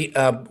very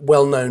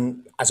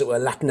well-known, as it were,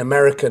 Latin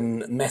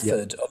American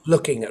method of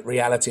looking at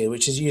reality,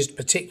 which is used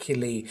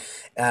particularly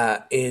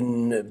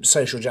in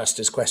social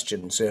justice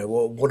questions.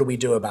 Well, what do we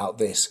do about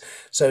this?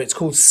 So it's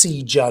called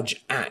See,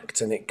 Judge,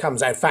 Act, and it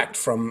comes, in fact,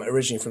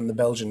 originally from the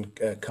Belgian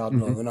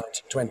cardinal in the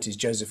 1920s,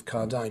 Joseph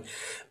Cardijn.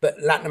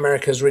 But Latin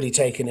America has really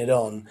taken it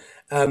on.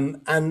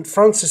 And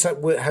Francis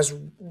has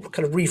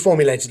kind of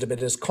reformulated a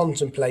bit as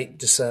contemplate,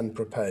 discern,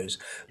 propose.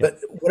 But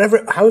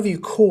however you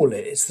call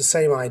it, it's the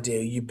same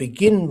idea. You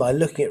begin by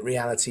looking at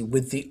reality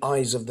with the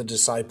eyes of the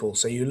disciple.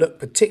 So you look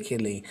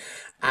particularly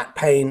at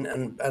pain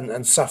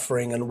and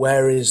suffering, and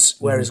where is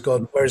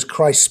God, where is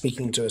Christ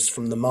speaking to us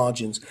from the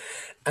margins.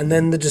 And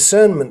then the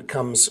discernment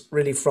comes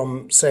really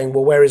from saying,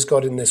 well, where is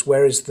God in this?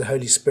 Where is the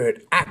Holy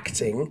Spirit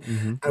acting?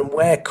 And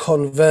where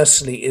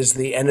conversely is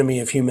the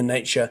enemy of human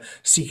nature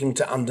seeking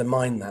to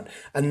undermine that?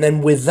 And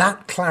then with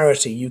that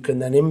clarity, you can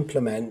then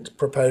implement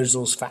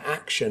proposals for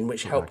action,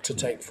 which help to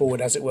take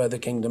forward, as it were, the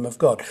kingdom of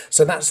God.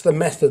 So that's the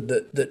method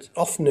that's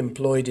often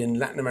employed in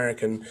Latin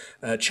American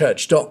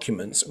church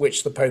documents,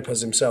 which the Pope has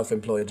himself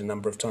employed a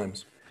number of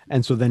times.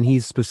 And so then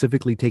he's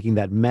specifically taking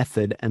that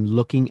method and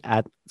looking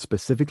at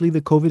specifically the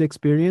COVID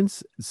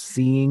experience,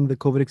 seeing the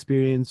COVID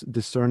experience,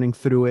 discerning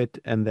through it,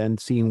 and then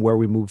seeing where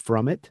we move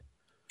from it.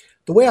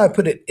 The way I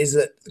put it is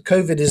that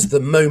COVID is the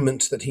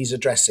moment that he's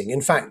addressing.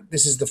 In fact,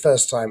 this is the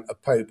first time a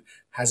pope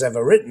has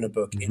ever written a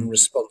book in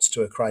response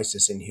to a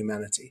crisis in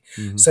humanity.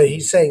 So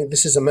he's saying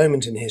this is a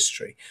moment in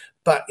history.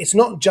 But it's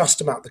not just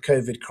about the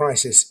COVID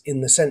crisis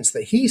in the sense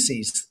that he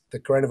sees the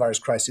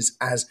coronavirus crisis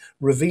as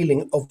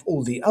revealing of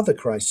all the other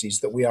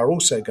crises that we are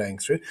also going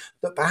through,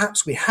 that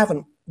perhaps we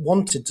haven't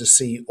wanted to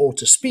see or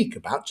to speak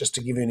about. Just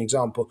to give you an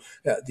example,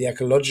 the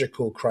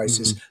ecological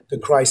crisis, the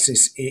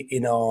crisis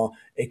in our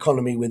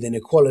economy with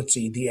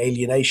inequality, the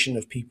alienation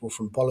of people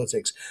from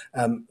politics,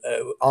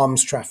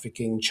 arms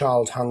trafficking,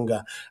 child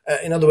hunger.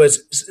 In other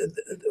words,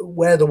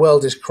 where the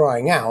world is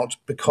crying out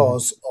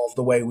because of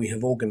the way we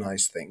have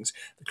organized things.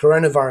 The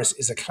coronavirus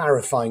is a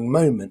clarifying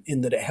moment in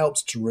that it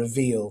helps to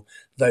reveal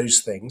those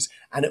things,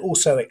 and it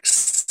also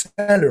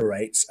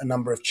accelerates a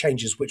number of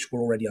changes which were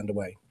already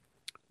underway.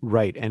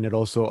 Right. And it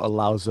also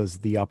allows us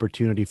the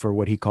opportunity for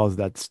what he calls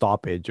that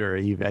stoppage, or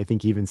even, I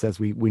think he even says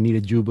we need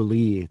a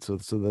jubilee. So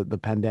the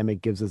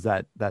pandemic gives us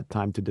that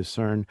time to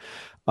discern.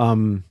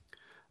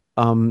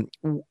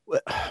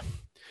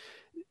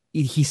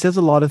 He says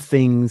a lot of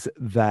things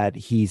that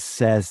he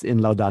says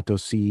in Laudato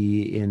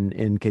Si,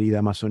 in Querida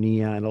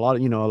Amazonia, and a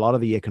lot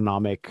of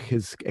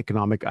his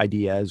economic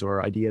ideas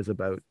or ideas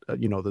about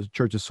the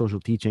church's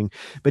social teaching.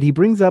 But he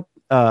brings up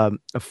a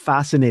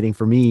fascinating,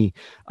 for me,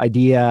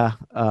 idea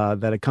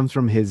that it comes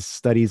from his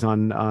studies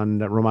on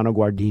Romano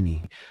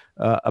Guardini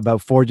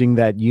about forging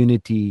that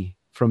unity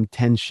from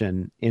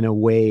tension in a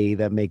way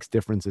that makes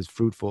differences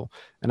fruitful.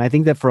 And I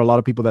think that for a lot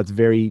of people, that's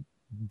very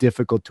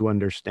difficult to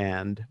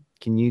understand.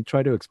 Can you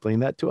try to explain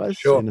that to us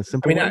in a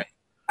simple way?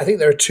 I think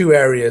there are two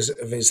areas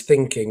of his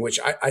thinking which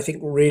I think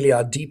really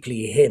are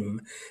deeply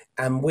him,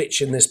 and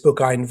which in this book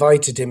I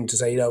invited him to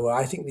say,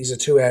 I think these are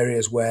two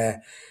areas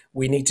where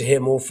we need to hear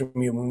more from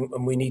you,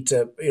 and we need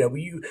to,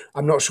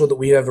 I'm not sure that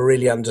we've ever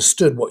really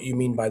understood what you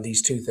mean by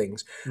these two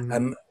things.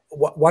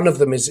 One of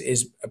them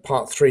is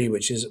part 3,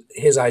 which is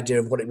his idea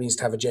of what it means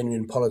to have a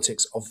genuine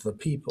politics of the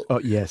people. Oh,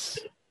 yes.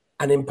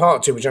 And in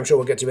part 2, which I'm sure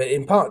we'll get to, but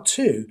in part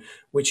 2,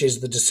 which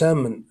is the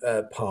discernment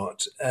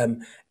part,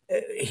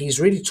 he's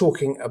really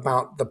talking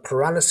about the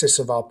paralysis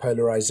of our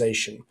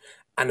polarization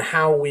and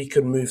how we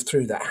can move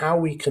through that, how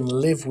we can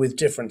live with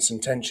difference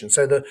and tension.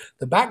 So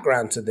the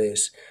background to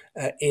this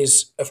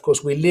is, of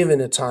course, we live in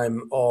a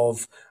time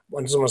of,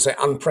 I don't want to say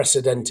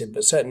unprecedented,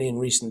 but certainly in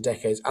recent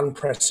decades,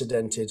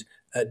 unprecedented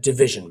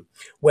division,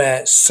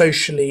 where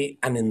socially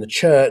and in the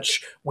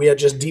church, we are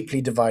just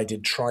deeply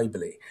divided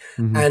tribally.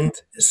 And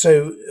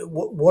so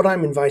what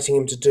I'm inviting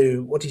him to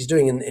do, what he's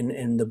doing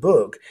in the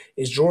book,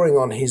 is drawing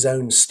on his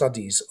own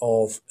studies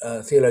of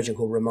a theologian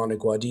called Romano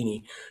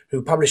Guardini,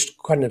 who published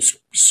quite an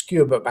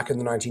obscure book back in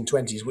the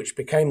 1920s, which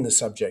became the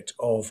subject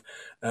of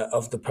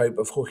the Pope,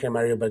 of Jorge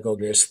Mario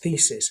Bergoglia's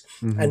thesis.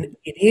 And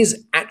it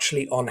is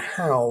actually on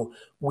how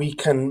we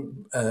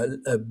can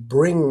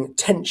bring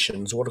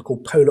tensions, what are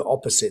called polar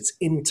opposites,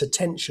 into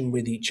tension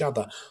with each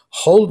other,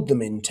 hold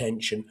them in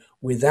tension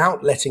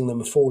without letting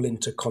them fall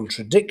into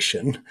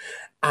contradiction,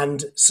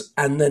 and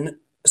then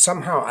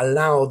somehow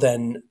allow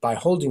then, by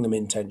holding them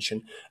in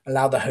tension,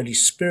 allow the Holy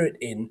Spirit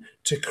in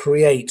to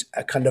create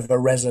a kind of a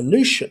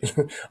resolution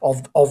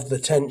of the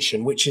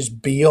tension, which is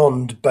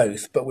beyond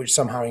both, but which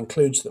somehow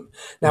includes them.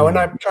 Now, when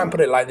I try and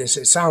put it like this,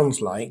 it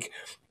sounds like,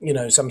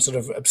 some sort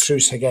of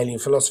abstruse Hegelian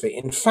philosophy.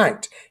 In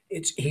fact,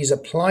 he's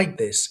applied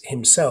this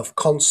himself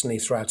constantly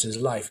throughout his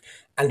life,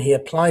 and he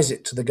applies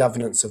it to the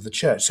governance of the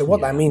church. So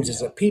what that means is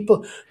that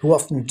people who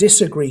often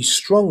disagree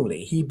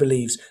strongly, he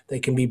believes they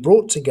can be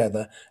brought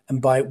together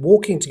And by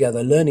walking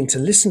together, learning to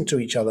listen to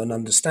each other and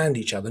understand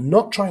each other,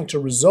 not trying to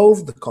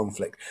resolve the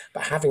conflict,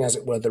 but having, as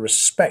it were, the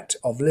respect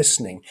of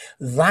listening,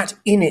 that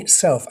in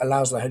itself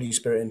allows the Holy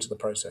Spirit into the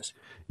process.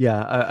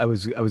 Yeah, I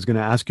was going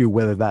to ask you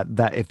whether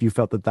that if you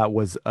felt that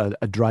was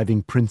a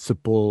driving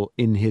principle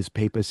in his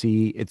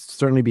papacy. It's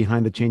certainly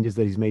behind the changes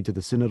that he's made to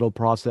the synodal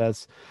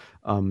process.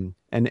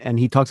 And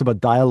he talks about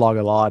dialogue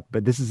a lot,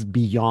 but this is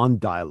beyond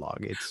dialogue.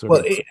 It's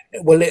sort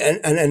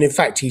and in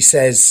fact, he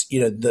says,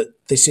 that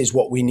this is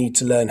what we need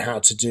to learn how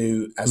to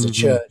do as a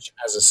church,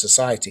 as a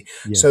society.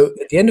 Yes. So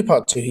at the end of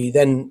part 2, he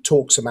then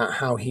talks about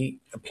how he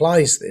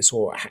applies this,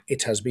 or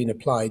it has been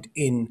applied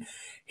in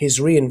his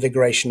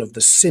reinvigoration of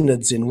the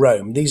synods in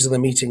Rome. These are the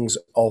meetings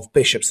of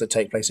bishops that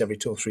take place every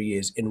 2 or 3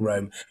 years in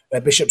Rome,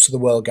 where bishops of the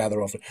world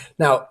gather often.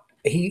 Now,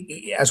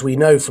 he, as we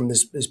know from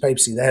this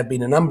papacy, there have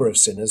been a number of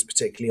synods,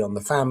 particularly on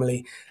the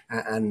family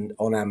and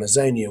on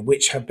Amazonia,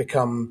 which have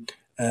become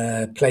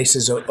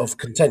places of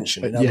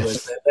contention. In other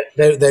words,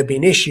 there have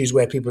been issues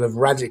where people have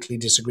radically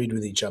disagreed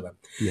with each other.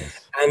 Yes.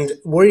 And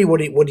really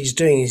what he's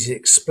doing is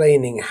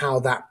explaining how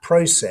that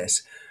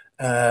process,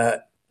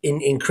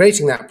 in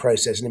creating that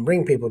process and in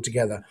bringing people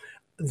together,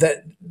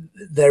 that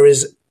there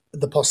is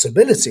the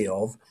possibility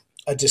of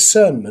a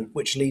discernment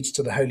which leads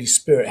to the Holy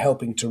Spirit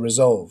helping to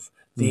resolve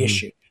the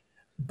issue.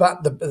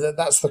 But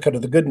that's the kind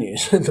of the good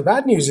news. The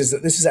bad news is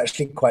that this is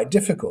actually quite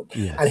difficult.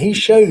 Yes. And he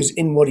shows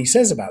in what he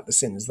says about the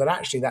synods that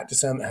actually that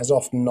discernment has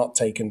often not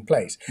taken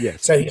place.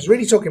 Yes. So he's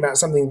really talking about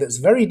something that's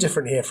very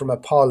different here from a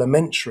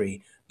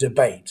parliamentary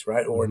debate,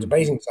 right? Or a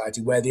debating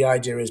society where the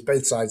idea is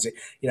both sides,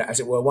 as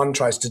it were, one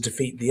tries to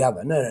defeat the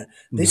other. No.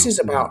 This is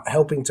about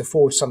helping to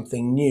forge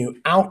something new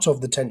out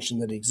of the tension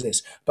that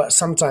exists, but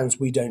sometimes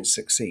we don't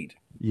succeed.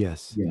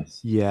 Yes.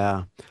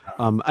 Yeah.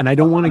 And I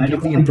don't want to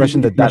give the impression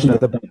that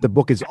the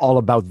book is all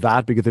about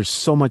that, because there's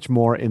so much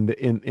more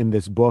in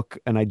this book.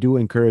 And I do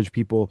encourage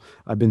people.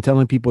 I've been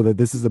telling people that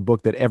this is a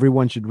book that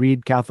everyone should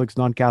read, Catholics,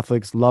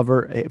 non-Catholics,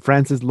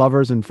 Francis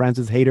lovers and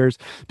Francis haters,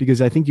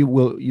 because I think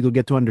you'll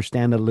get to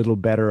understand a little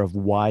better of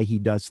why he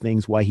does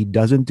things, why he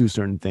doesn't do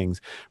certain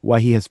things, why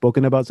he has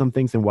spoken about some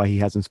things and why he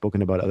hasn't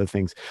spoken about other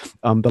things.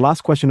 The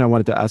last question I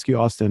wanted to ask you,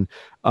 Austin.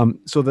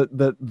 So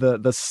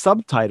the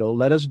subtitle,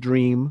 Let Us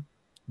Dream,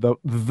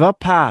 the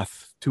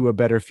path to a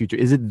better future.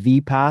 Is it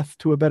the path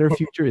to a better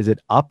future? Is it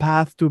a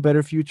path to a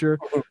better future?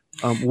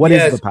 What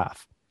is the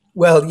path?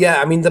 Well,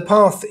 I mean, the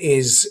path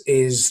is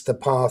the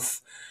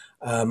path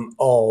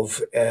of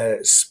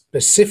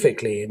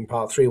specifically in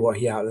part 3, what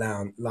he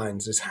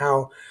outlines is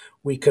how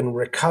we can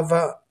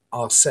recover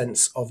our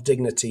sense of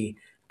dignity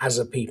as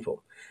a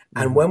people.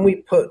 And when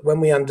we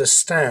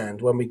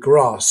understand, when we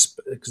grasp,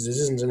 because this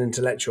isn't an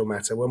intellectual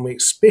matter, when we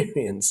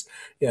experience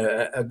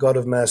a God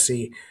of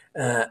mercy,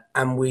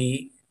 and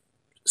we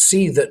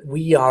see that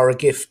we are a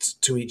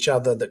gift to each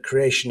other, that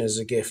creation is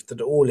a gift,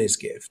 that all is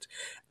gift,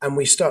 and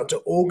we start to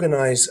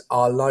organize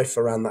our life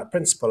around that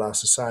principle, our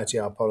society,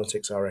 our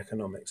politics, our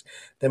economics,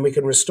 then we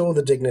can restore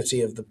the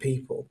dignity of the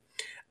people.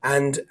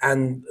 And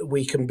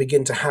we can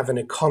begin to have an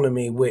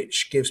economy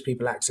which gives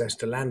people access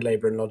to land,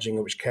 labor, and lodging,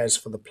 and which cares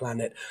for the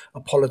planet,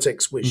 a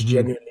politics which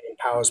genuinely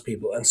empowers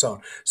people, and so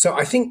on. So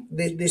I think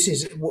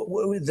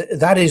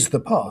that is the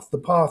path. The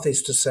path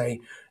is to say,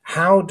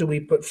 how do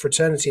we put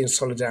fraternity and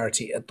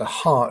solidarity at the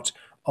heart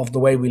of the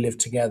way we live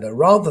together,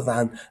 rather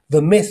than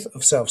the myth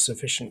of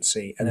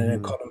self-sufficiency and an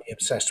economy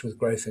obsessed with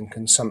growth and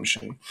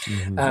consumption.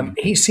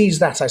 He sees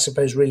that, I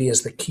suppose, really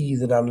as the key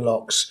that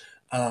unlocks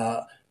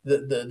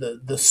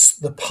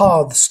the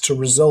paths to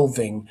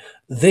resolving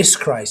this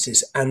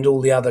crisis and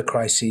all the other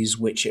crises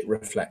which it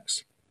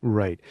reflects.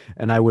 Right.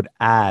 And I would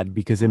add,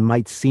 because it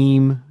might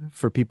seem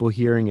for people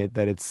hearing it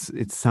that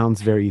it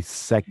sounds very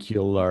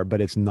secular,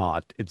 but it's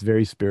not. It's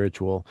very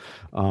spiritual.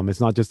 It's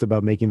not just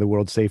about making the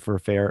world safer,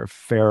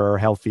 fairer,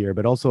 healthier,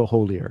 but also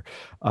holier.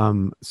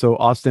 So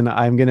Austin,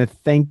 I'm going to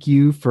thank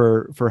you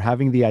for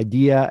having the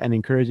idea and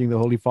encouraging the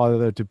Holy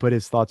Father to put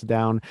his thoughts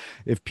down.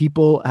 If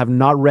people have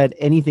not read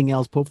anything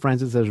else Pope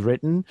Francis has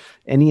written,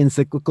 any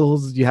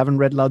encyclicals, you haven't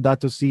read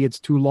Laudato Si, it's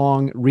too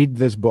long, read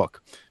this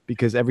book,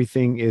 because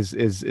everything is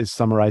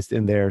summarized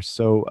in there.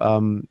 So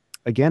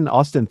again,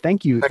 Austin,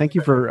 thank you. Thank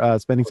you for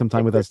spending some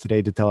time with us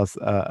today to tell us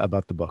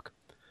about the book.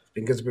 It's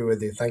been good to be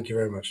with you. Thank you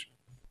very much.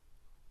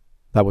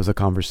 That was a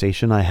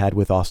conversation I had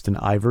with Austen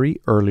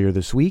Ivery earlier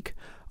this week.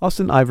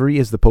 Austen Ivery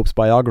is the Pope's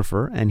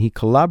biographer, and he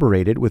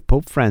collaborated with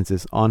Pope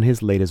Francis on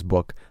his latest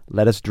book,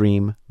 Let Us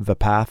Dream, The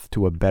Path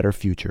to a Better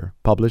Future,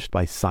 published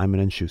by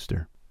Simon &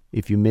 Schuster.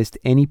 If you missed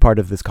any part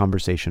of this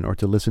conversation or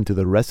to listen to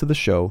the rest of the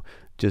show,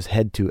 just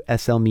head to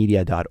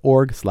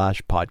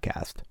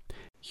slmedia.org/podcast.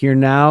 Here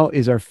now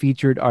is our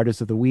featured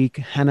artist of the week,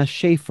 Hannah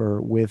Schaefer,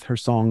 with her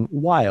song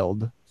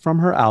Wild from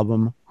her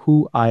album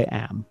Who I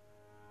Am.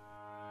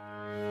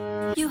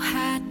 You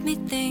had me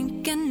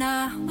thinking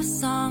I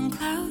was on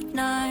cloud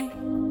 9,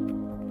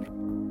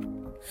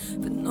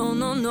 but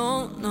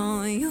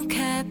no, you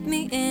kept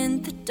me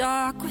in the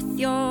dark with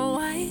your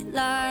white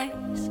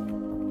lies.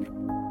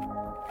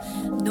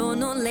 No,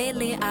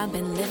 lately I've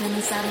been living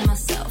inside of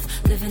myself.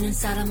 living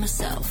inside of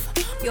myself.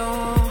 You're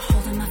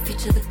holding my feet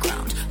to the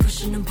ground,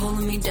 pushing and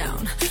pulling me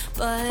down.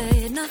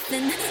 But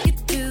nothing you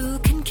do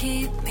can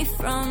keep me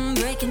from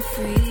breaking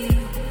free.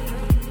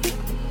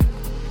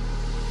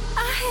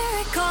 I hear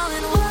it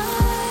calling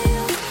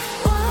wild,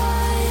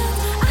 wild.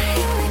 I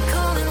hear it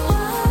calling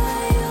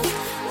wild,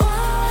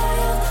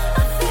 wild.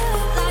 I feel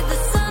it like the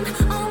sun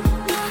on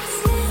my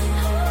skin.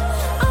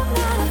 I'm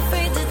not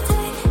afraid to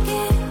take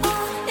it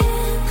all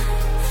in.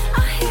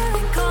 I hear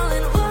it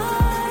calling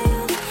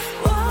wild,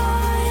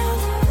 wild,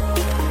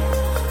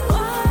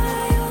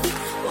 wild,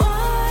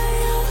 wild,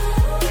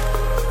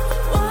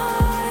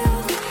 wild.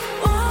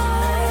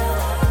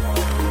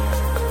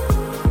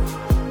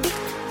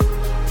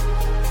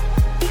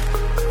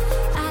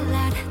 I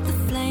light the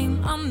flame,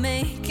 I'm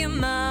making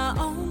my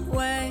own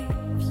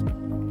waves.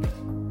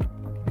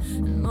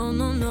 No,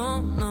 no,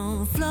 no,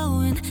 no,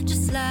 flowing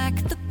just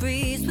like the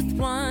breeze with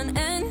one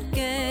end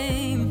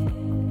game.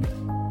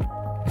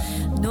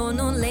 No,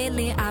 no,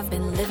 lately I've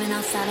been living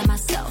outside of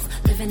myself,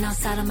 living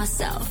outside of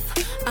myself.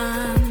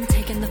 I'm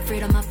taking the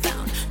freedom I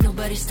found,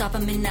 nobody's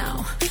stopping me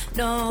now.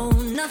 No,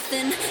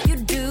 nothing you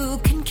do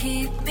can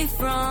keep me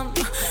from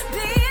being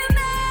me.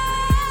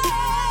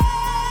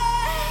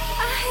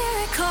 I hear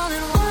it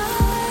calling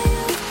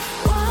wild,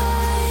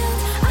 wild.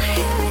 I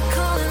hear it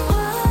calling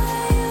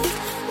wild,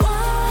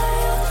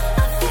 wild.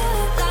 I feel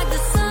it like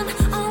the sun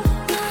on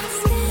my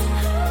skin.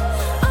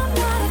 I'm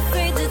not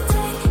afraid to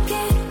take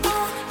it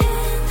all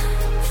in.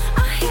 I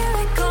hear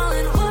it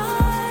calling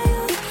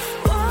wild,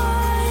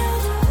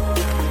 wild,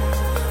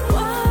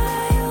 wild,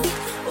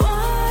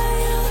 wild, wild,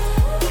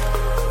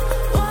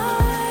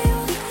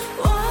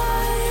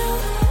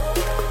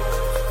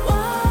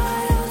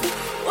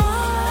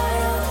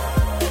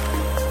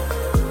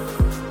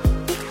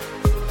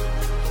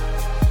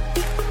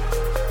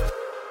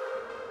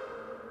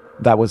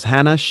 That was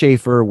Hannah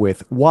Shaffer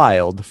with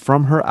Wild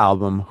from her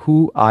album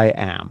Who I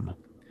Am.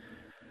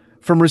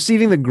 From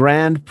receiving the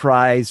grand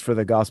prize for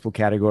the gospel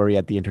category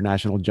at the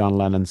International John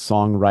Lennon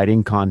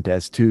Songwriting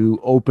Contest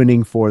to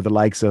opening for the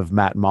likes of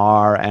Matt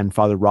Maher and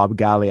Father Rob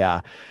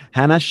Gallia,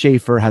 Hannah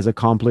Shaffer has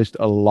accomplished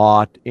a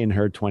lot in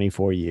her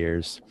 24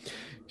 years.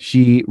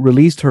 She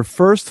released her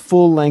first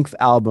full-length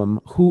album,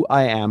 Who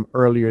I Am,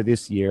 earlier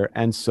this year,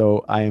 and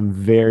so I am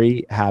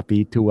very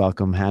happy to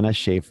welcome Hannah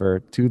Shaffer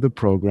to the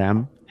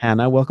program.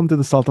 Hannah, welcome to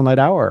the Salt and Light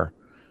Hour.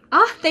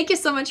 Oh, thank you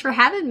so much for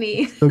having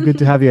me. So good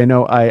to have you. I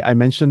know I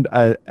mentioned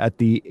at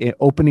the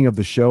opening of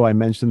the show, I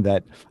mentioned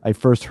that I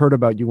first heard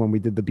about you when we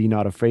did the Be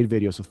Not Afraid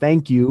video. So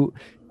thank you.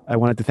 I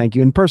wanted to thank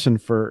you in person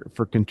for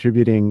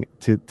contributing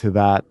to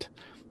that.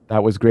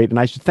 That was great. And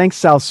I should thank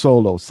Sal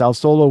Solo. Sal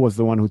Solo was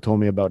the one who told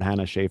me about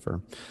Hannah Shaffer.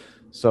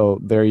 So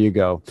there you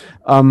go.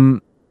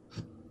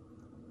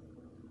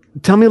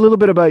 Tell me a little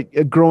bit about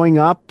growing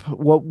up.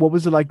 What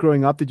was it like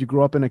growing up? Did you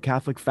grow up in a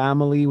Catholic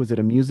family? Was it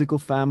a musical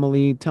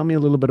family? Tell me a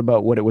little bit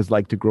about what it was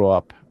like to grow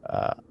up.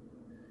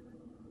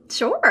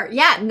 Sure.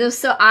 Yeah. No.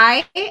 So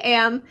I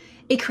am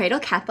a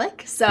cradle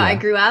Catholic. So I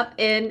grew up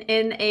in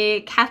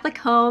a Catholic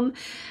home.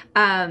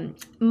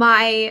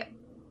 My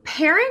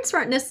parents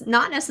weren't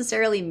not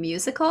necessarily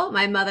musical.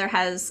 My mother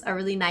has a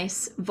really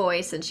nice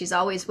voice, and she's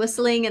always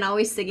whistling and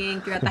always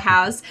singing throughout the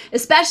house,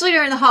 especially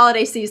during the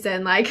holiday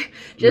season. Like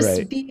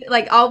just be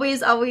like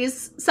always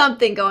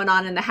something going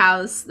on in the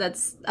house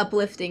that's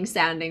uplifting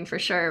sounding for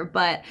sure.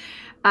 But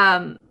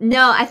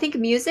no, I think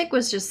music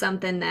was just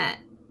something that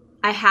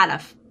I had a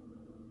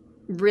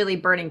really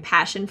burning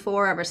passion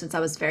for ever since I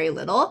was very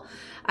little.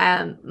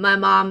 My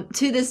mom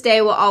to this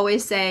day will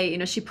always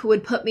say, she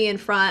would put me in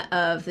front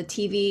of the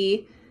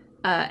TV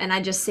and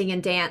I just sing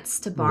and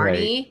dance to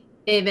Barney,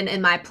 even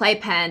in my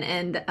playpen.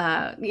 And,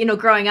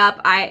 growing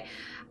up, I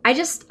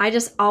just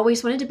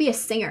always wanted to be a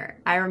singer.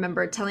 I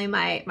remember telling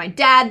my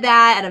dad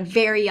that at a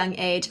very young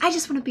age, I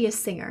just want to be a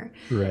singer.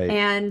 Right.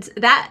 And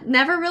that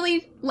never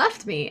really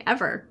left me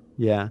ever.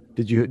 Yeah.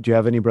 Do you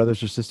have any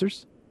brothers or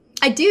sisters?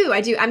 I do.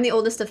 I'm the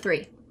oldest of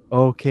 3.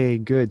 Okay,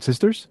 good.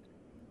 Sisters?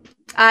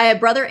 I have a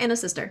brother and a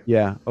sister.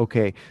 Yeah.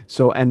 Okay.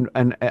 So, and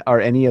are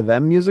any of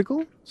them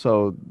musical?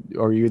 So,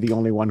 or are you the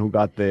only one who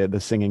got the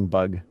singing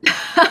bug?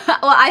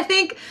 Well, I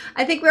think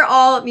we're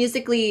all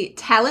musically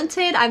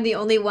talented. I'm the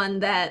only one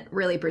that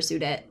really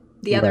pursued it.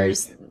 The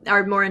others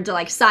are more into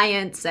like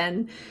science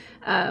and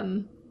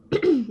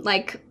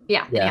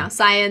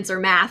science or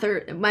math.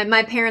 Or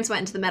my parents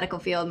went into the medical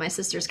field. My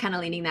sister's kind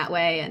of leaning that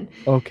way. And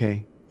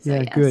okay. So,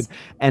 yeah, yes. Good.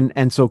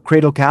 And so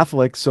cradle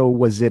Catholic. So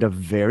was it a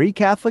very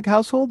Catholic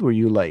household? Were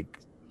you like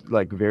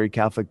very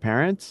Catholic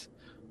parents?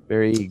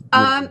 Very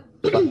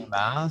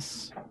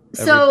mass?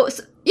 So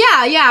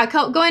yeah.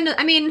 Going to,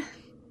 I mean,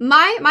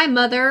 my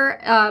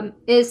mother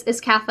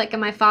is Catholic and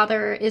my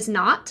father is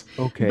not.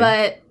 Okay.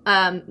 But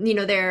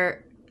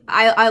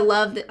I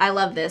love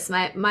this.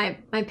 My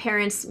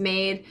parents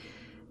made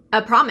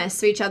a promise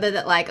to each other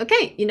that like,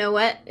 okay, you know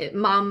what,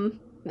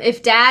 Mom,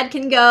 if Dad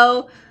can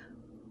go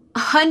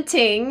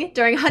hunting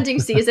during hunting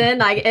season,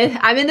 like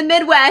I'm in the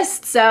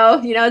Midwest, so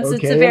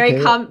it's a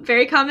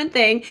very common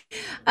thing,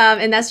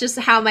 and that's just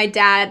how my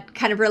dad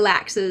kind of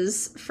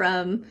relaxes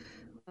from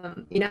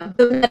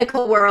the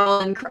medical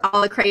world and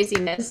all the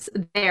craziness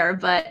there,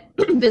 but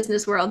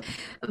business world.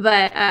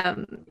 But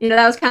that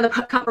was kind of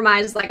the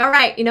compromise. Like, all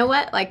right, you know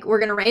what? Like, we're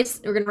gonna raise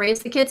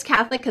the kids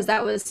Catholic because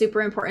that was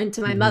super important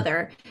to my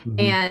mother,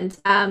 and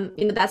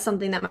that's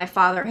something that my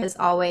father has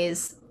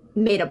always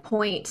made a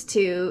point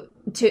to.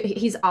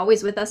 He's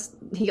always with us.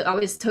 He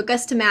always took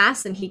us to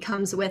mass, and he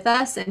comes with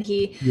us, and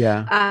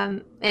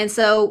and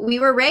so we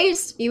were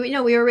raised. We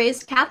were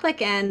raised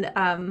Catholic, and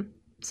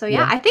so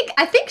yeah, I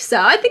think so.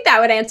 I think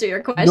that would answer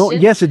your question. No,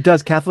 yes, it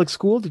does. Catholic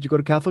school? Did you go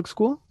to Catholic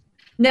school?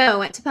 No, I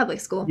went to public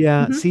school.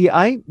 Yeah. See,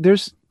 I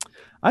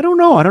don't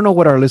know. I don't know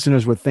what our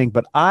listeners would think,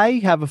 but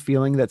I have a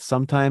feeling that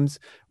sometimes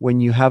when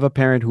you have a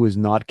parent who is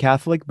not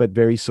Catholic but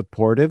very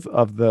supportive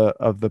of the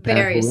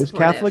parent who is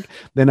Catholic,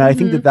 then I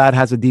think that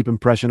has a deep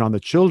impression on the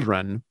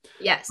children.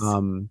 Yes.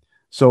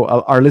 So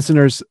our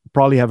listeners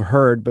probably have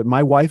heard, but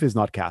my wife is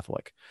not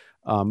Catholic.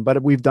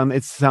 But we've done.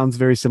 It sounds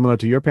very similar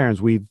to your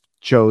parents. We've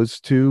chose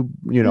to,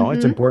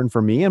 it's important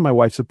for me, and my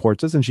wife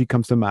supports us, and she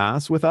comes to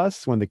mass with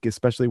us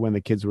especially when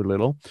the kids were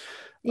little.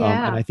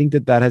 And I think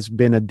that has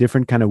been a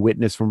different kind of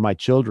witness from my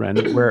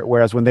children,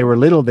 whereas when they were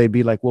little, they'd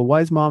be like, well,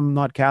 why is mom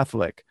not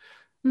Catholic?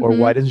 Or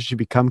why doesn't she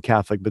become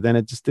Catholic? But then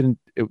it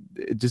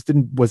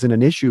wasn't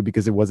an issue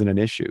because it wasn't an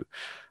issue.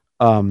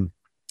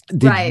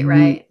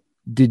 Right.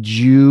 Did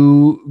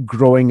you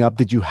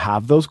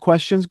have those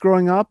questions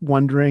growing up,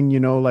 wondering,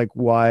 like,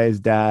 why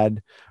is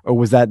dad, or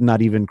was that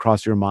not even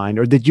cross your mind?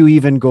 Or did you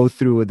even go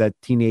through that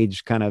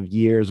teenage kind of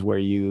years where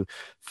you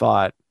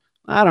thought,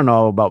 I don't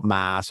know about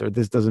mass, or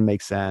this doesn't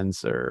make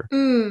sense, or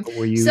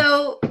were you?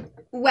 So,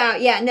 wow.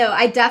 Yeah, no,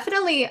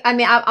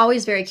 I'm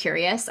always very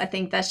curious. I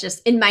think that's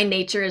just in my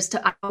nature, is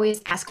to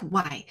always ask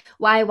why.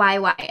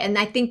 And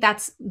I think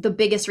that's the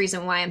biggest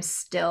reason why I'm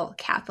still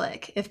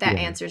Catholic, if that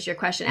answers your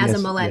question, as a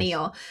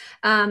millennial.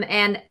 Yes.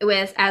 And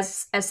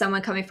as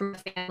someone coming from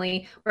a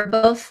family where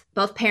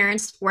both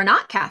parents were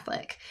not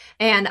Catholic.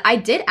 And I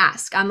did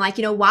ask, I'm like,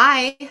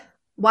 why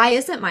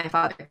isn't my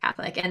father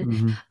Catholic?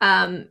 And,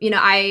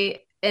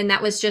 and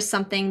that was just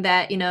something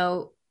that,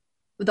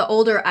 the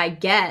older I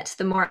get,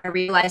 the more I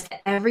realize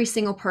that every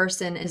single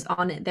person is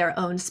on their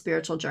own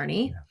spiritual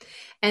journey,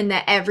 and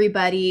that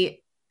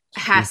everybody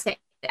has to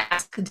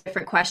ask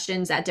different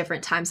questions at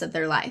different times of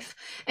their life.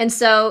 And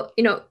so,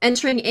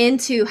 entering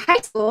into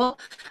high school,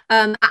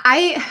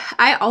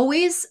 I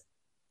always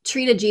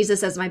treated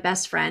Jesus as my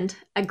best friend.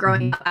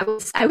 Growing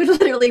up, I would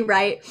literally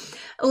write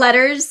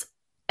letters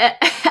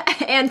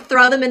and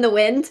throw them in the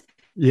wind.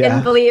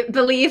 And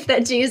believe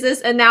that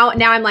Jesus, and now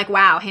I'm like,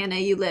 wow, Hannah,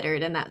 you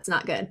littered, and that's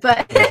not good.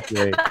 But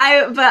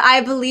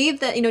I believe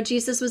that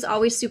Jesus was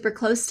always super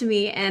close to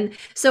me, and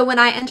so when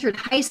I entered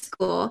high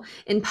school,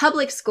 in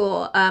public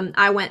school,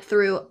 I went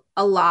through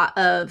a lot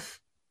of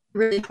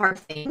really hard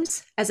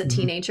things as a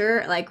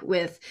teenager, like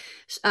with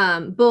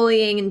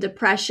bullying and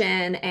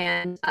depression,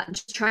 and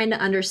just trying to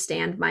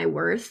understand my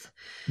worth.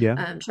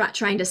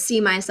 Trying to see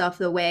myself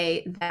the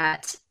way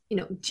that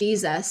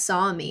Jesus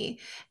saw me.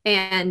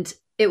 And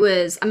it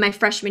was my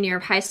freshman year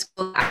of high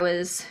school.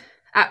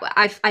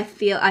 I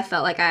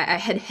felt like I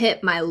had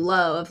hit my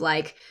low of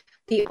like,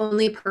 the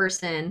only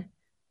person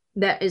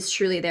that is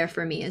truly there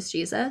for me is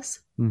Jesus.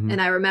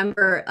 And I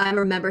remember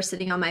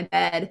sitting on my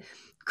bed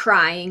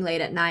crying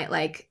late at night,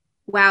 like,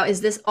 wow,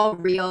 is this all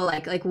real?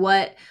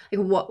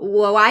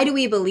 Why do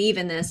we believe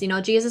in this?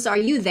 Jesus, are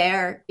you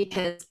there?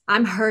 Because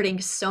I'm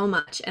hurting so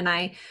much, and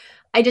I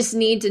just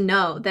need to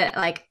know that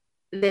like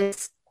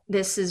this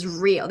is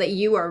real, that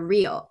you are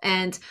real.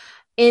 And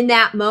in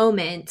that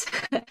moment,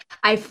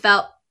 I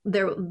felt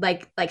there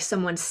like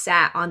someone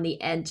sat on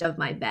the edge of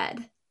my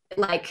bed.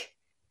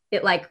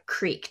 It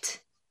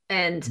creaked,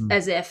 and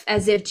as if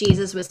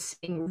Jesus was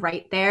sitting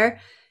right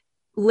there,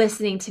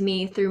 listening to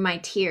me through my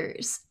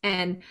tears.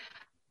 And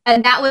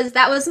that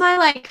was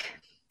my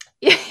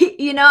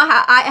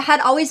how I had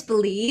always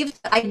believed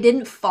I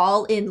didn't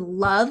fall in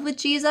love with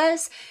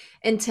Jesus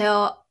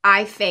until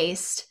I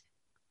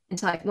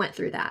went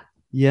through that.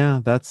 Yeah,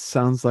 that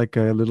sounds like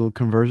a little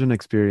conversion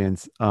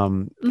experience.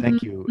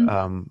 Thank you.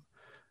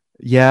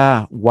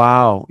 Yeah,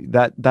 wow.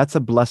 That's a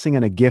blessing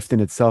and a gift in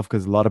itself,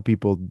 because a lot of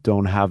people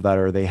don't have that,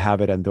 or they have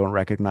it and don't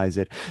recognize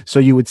it. So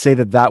you would say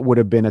that would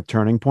have been a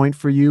turning point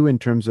for you in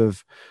terms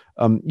of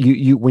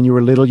you when you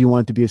were little, you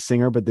wanted to be a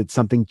singer, but did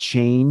something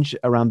change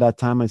around that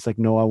time? It's like,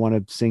 no, I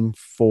want to sing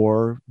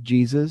for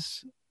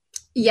Jesus.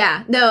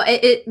 Yeah, no,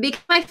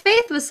 because my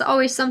faith was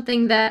always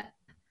something that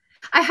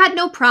I had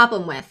no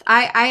problem with.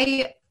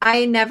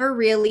 I never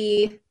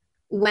really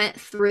went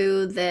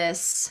through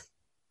this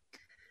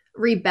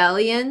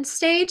rebellion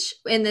stage,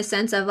 in the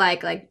sense of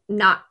like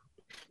not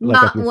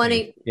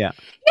wanting. Yeah,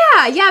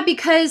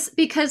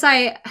 because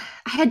I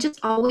had just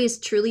always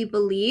truly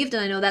believed,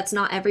 and I know that's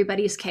not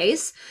everybody's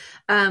case,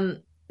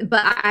 but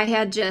I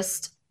had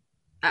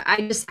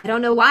I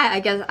don't know why. I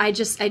guess I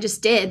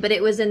just did, but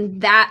it was in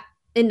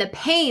the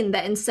pain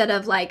that, instead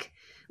of like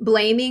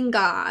blaming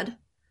God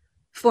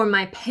for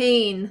my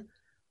pain,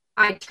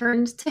 I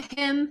turned to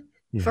him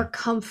for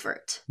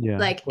comfort.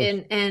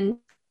 And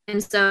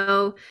And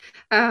so,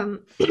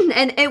 and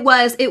it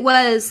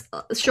was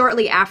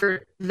shortly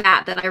after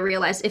that I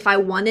realized if I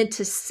wanted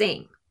to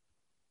sing,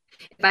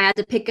 if I had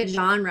to pick a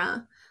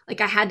genre, like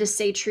I had to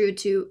stay true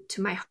to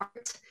my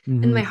heart,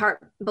 and my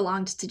heart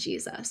belonged to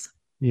Jesus.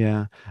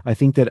 Yeah, I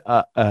think that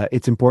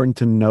it's important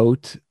to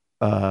note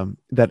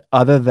that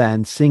other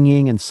than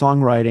singing and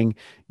songwriting,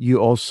 you're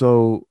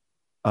also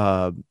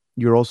a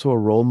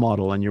role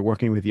model, and you're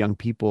working with young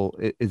people.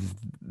 Is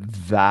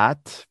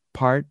that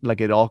part, like,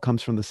 it all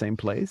comes from the same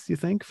place, you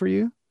think, for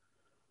you?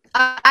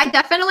 I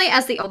definitely,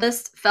 as the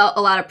oldest, felt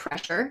a lot of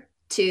pressure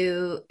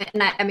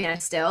and I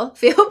still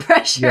feel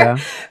pressure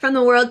from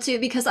the world too,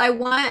 because I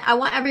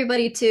want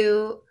everybody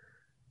to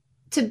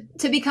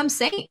become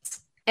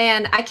saints.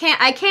 And I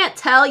can't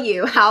tell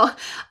you how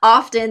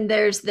often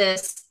there's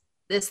this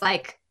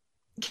like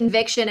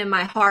conviction in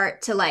my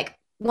heart to like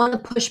want to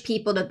push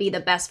people to be the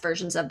best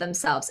versions of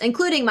themselves,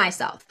 including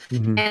myself.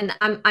 And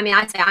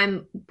I'd say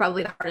I'm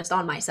probably the hardest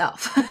on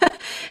myself.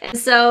 And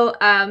so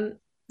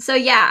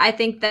yeah, I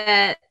think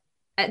that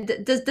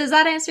does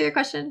that answer your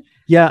question?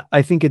 Yeah,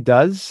 I think it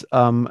does.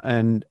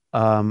 And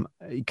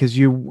because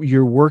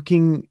you're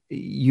working,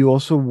 you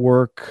also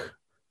work.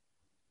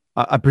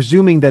 I'm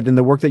presuming that in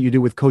the work that you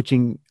do with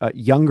coaching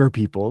younger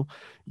people,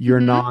 they're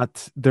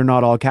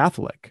not all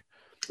Catholic.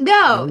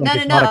 No, no.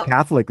 It's not a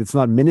Catholic. It's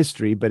not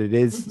ministry, but it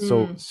is.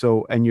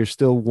 So, and you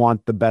still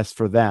want the best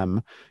for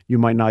them. You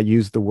might not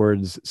use the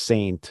words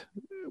saint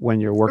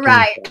when you're working.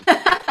 Right.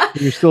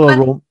 You're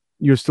still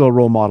you're still a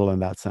role model in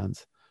that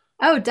sense.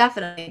 Oh,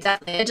 definitely.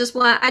 I just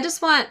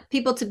want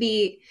people to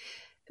be,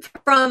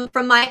 from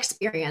my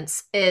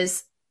experience,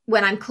 is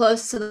when I'm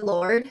close to the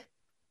Lord,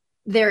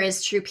 there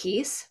is true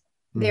peace.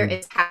 There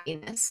is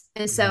happiness.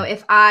 And so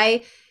if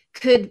I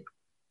could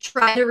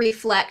try to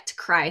reflect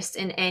Christ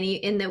in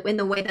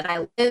the way that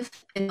I live,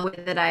 in the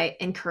way that I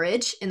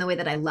encourage, in the way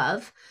that I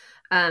love,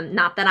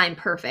 not that I'm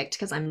perfect,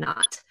 because I'm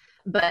not,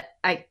 but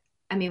I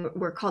mean,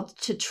 we're called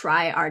to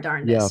try our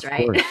darndest,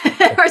 right?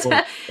 Of course.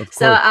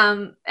 So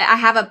I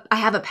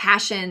have a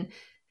passion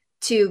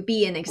to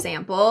be an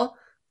example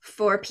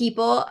for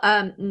people,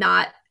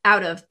 not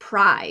out of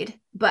pride,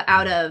 but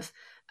out of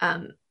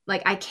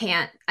like I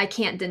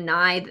can't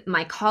deny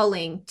my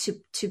calling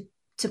to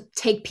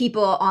take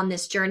people on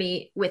this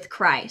journey with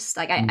Christ.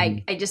 Like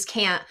I just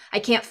can't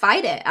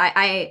fight it.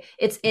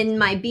 It's in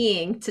my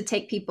being to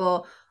take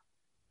people,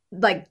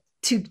 like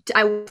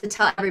I want to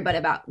tell everybody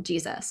about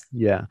Jesus.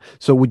 Yeah.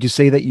 So would you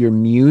say that your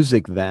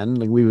music then,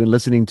 like we've been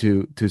listening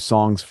to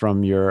songs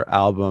from your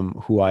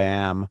album, Who I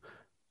Am,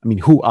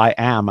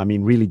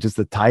 really just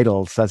the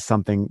title says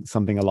something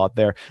a lot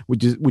there.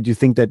 Would you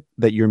think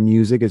that your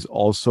music is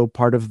also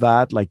part of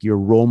that? Like you're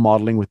role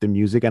modeling with the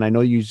music? And I know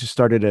you just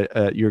started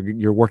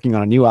you're working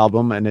on a new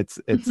album, and it's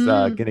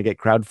going to get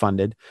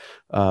crowdfunded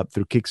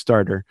through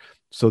Kickstarter.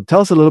 So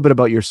tell us a little bit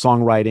about your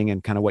songwriting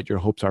and kind of what your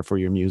hopes are for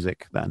your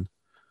music then.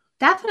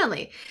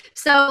 Definitely.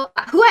 So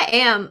Who I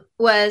Am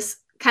was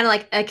kind of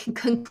like a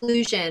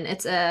conclusion.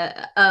 It's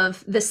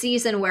of the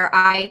season where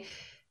I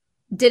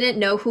didn't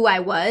know who I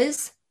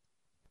was.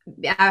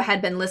 I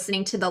had been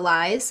listening to the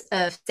lies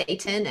of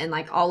Satan and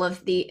like all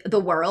of the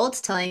world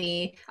telling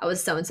me I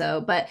was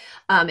so-and-so, but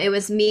it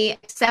was me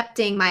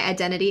accepting my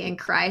identity in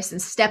Christ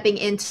and stepping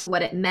into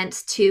what it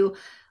meant to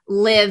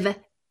live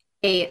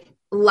a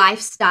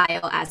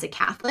lifestyle as a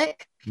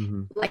Catholic,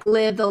 like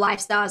live the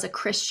lifestyle as a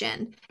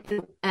Christian,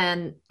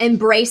 and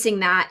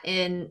embracing that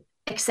in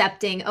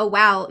accepting, oh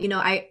wow,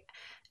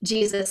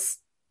 Jesus,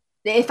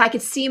 if I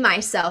could see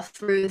myself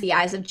through the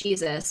eyes of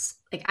Jesus,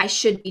 like I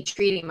should be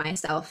treating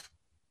myself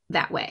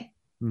that way.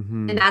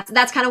 And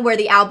that's kind of where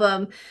the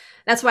album,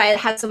 that's why it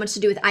had so much to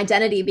do with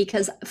identity,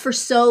 because for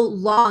so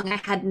long I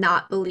had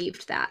not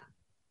believed that.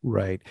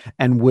 Right.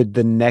 And would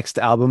the next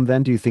album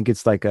then, do you think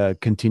it's like a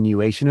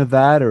continuation of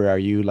that, or are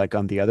you like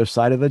on the other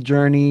side of the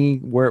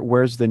journey?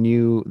 Where's the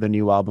new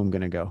album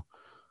going to go?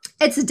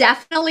 It's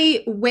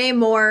definitely way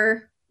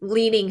more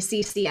leaning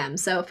CCM.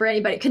 So for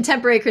anybody,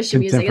 contemporary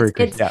Christian music,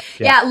 it's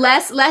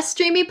less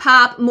streamy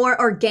pop, more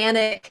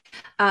organic.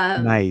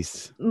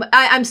 Nice.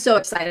 I'm so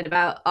excited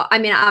about. I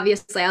mean,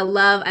 obviously, I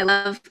love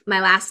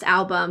my last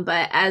album,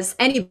 but as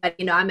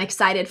anybody, I'm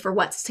excited for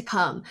what's to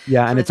come.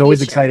 Yeah, and it's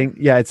always exciting.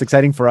 Yeah, it's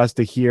exciting for us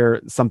to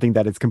hear something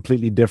that is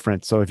completely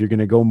different. So if you're going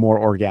to go more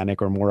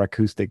organic or more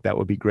acoustic, that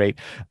would be great.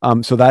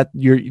 So that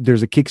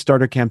there's a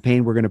Kickstarter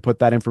campaign. We're going to put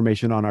that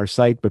information on our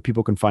site, but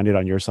people can find it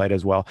on your site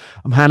as well.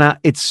 Hannah,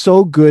 it's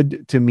so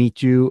good to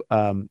meet you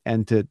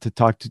and to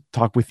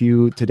talk with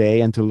you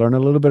today and to learn a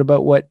little bit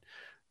about what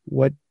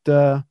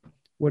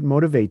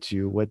motivates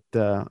you, what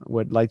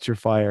lights your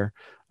fire,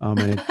 and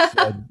it's,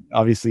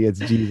 obviously it's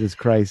Jesus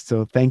Christ.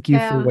 So thank you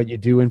for what you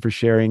do and for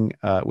sharing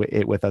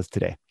it with us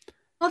today.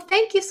 Well,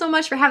 thank you so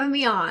much for having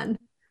me on.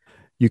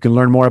 You can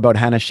learn more about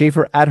Hannah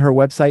Shaffer at her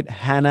website,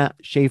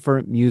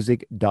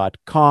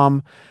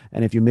 hannahshaffermusic.com.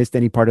 And if you missed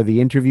any part of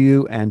the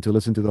interview and to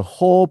listen to the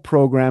whole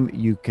program,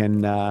 you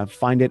can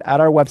find it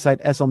at our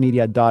website,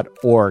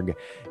 slmedia.org.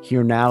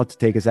 Here now to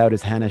take us out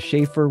is Hannah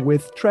Shaffer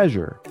with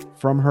Treasure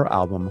from her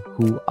album,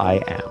 Who I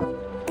Am.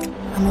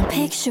 I'm a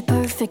picture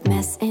perfect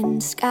mess in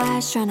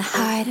disguise, trying to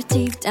hide it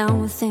deep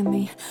down within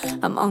me.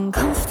 I'm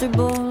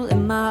uncomfortable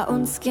in my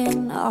own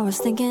skin, always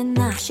thinking,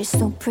 nah, she's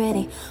so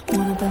pretty.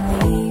 Wanna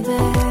believe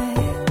it.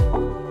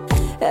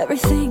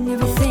 Everything you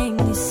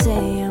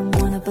say, I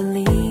wanna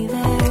believe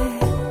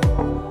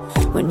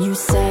it. When you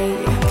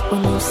say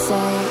I'm a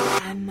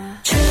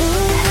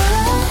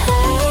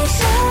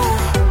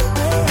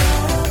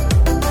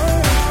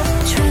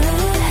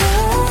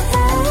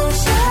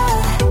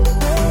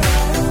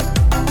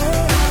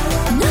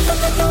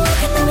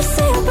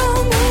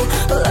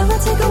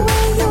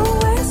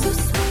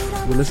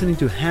We're listening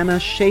to Hannah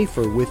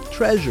Shaffer with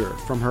Treasure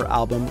from her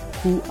album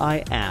Who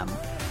I Am.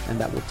 And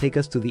that will take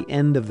us to the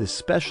end of this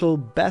special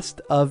best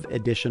of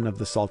edition of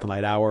the Salt and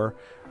Light Hour.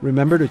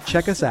 Remember to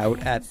check us out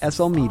at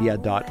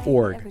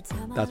slmedia.org.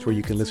 That's where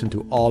you can listen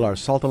to all our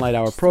Salt and Light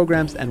Hour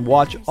programs and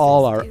watch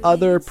all our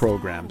other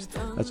programs.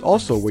 That's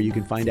also where you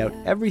can find out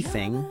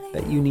everything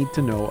that you need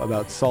to know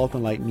about Salt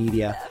and Light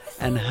Media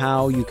and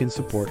how you can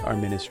support our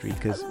ministry,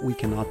 because we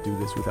cannot do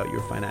this without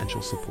your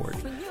financial support.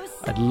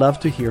 I'd love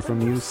to hear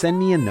from you. Send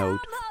me a note.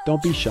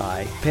 Don't be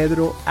shy.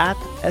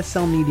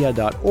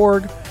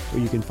 Pedro@slmedia.org,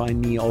 where you can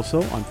find me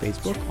also on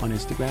Facebook, on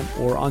Instagram,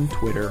 or on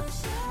Twitter.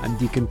 I'm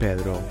Deacon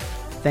Pedro.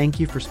 Thank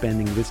you for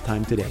spending this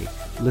time today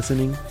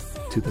listening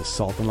to the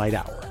Salt and Light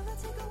Hour.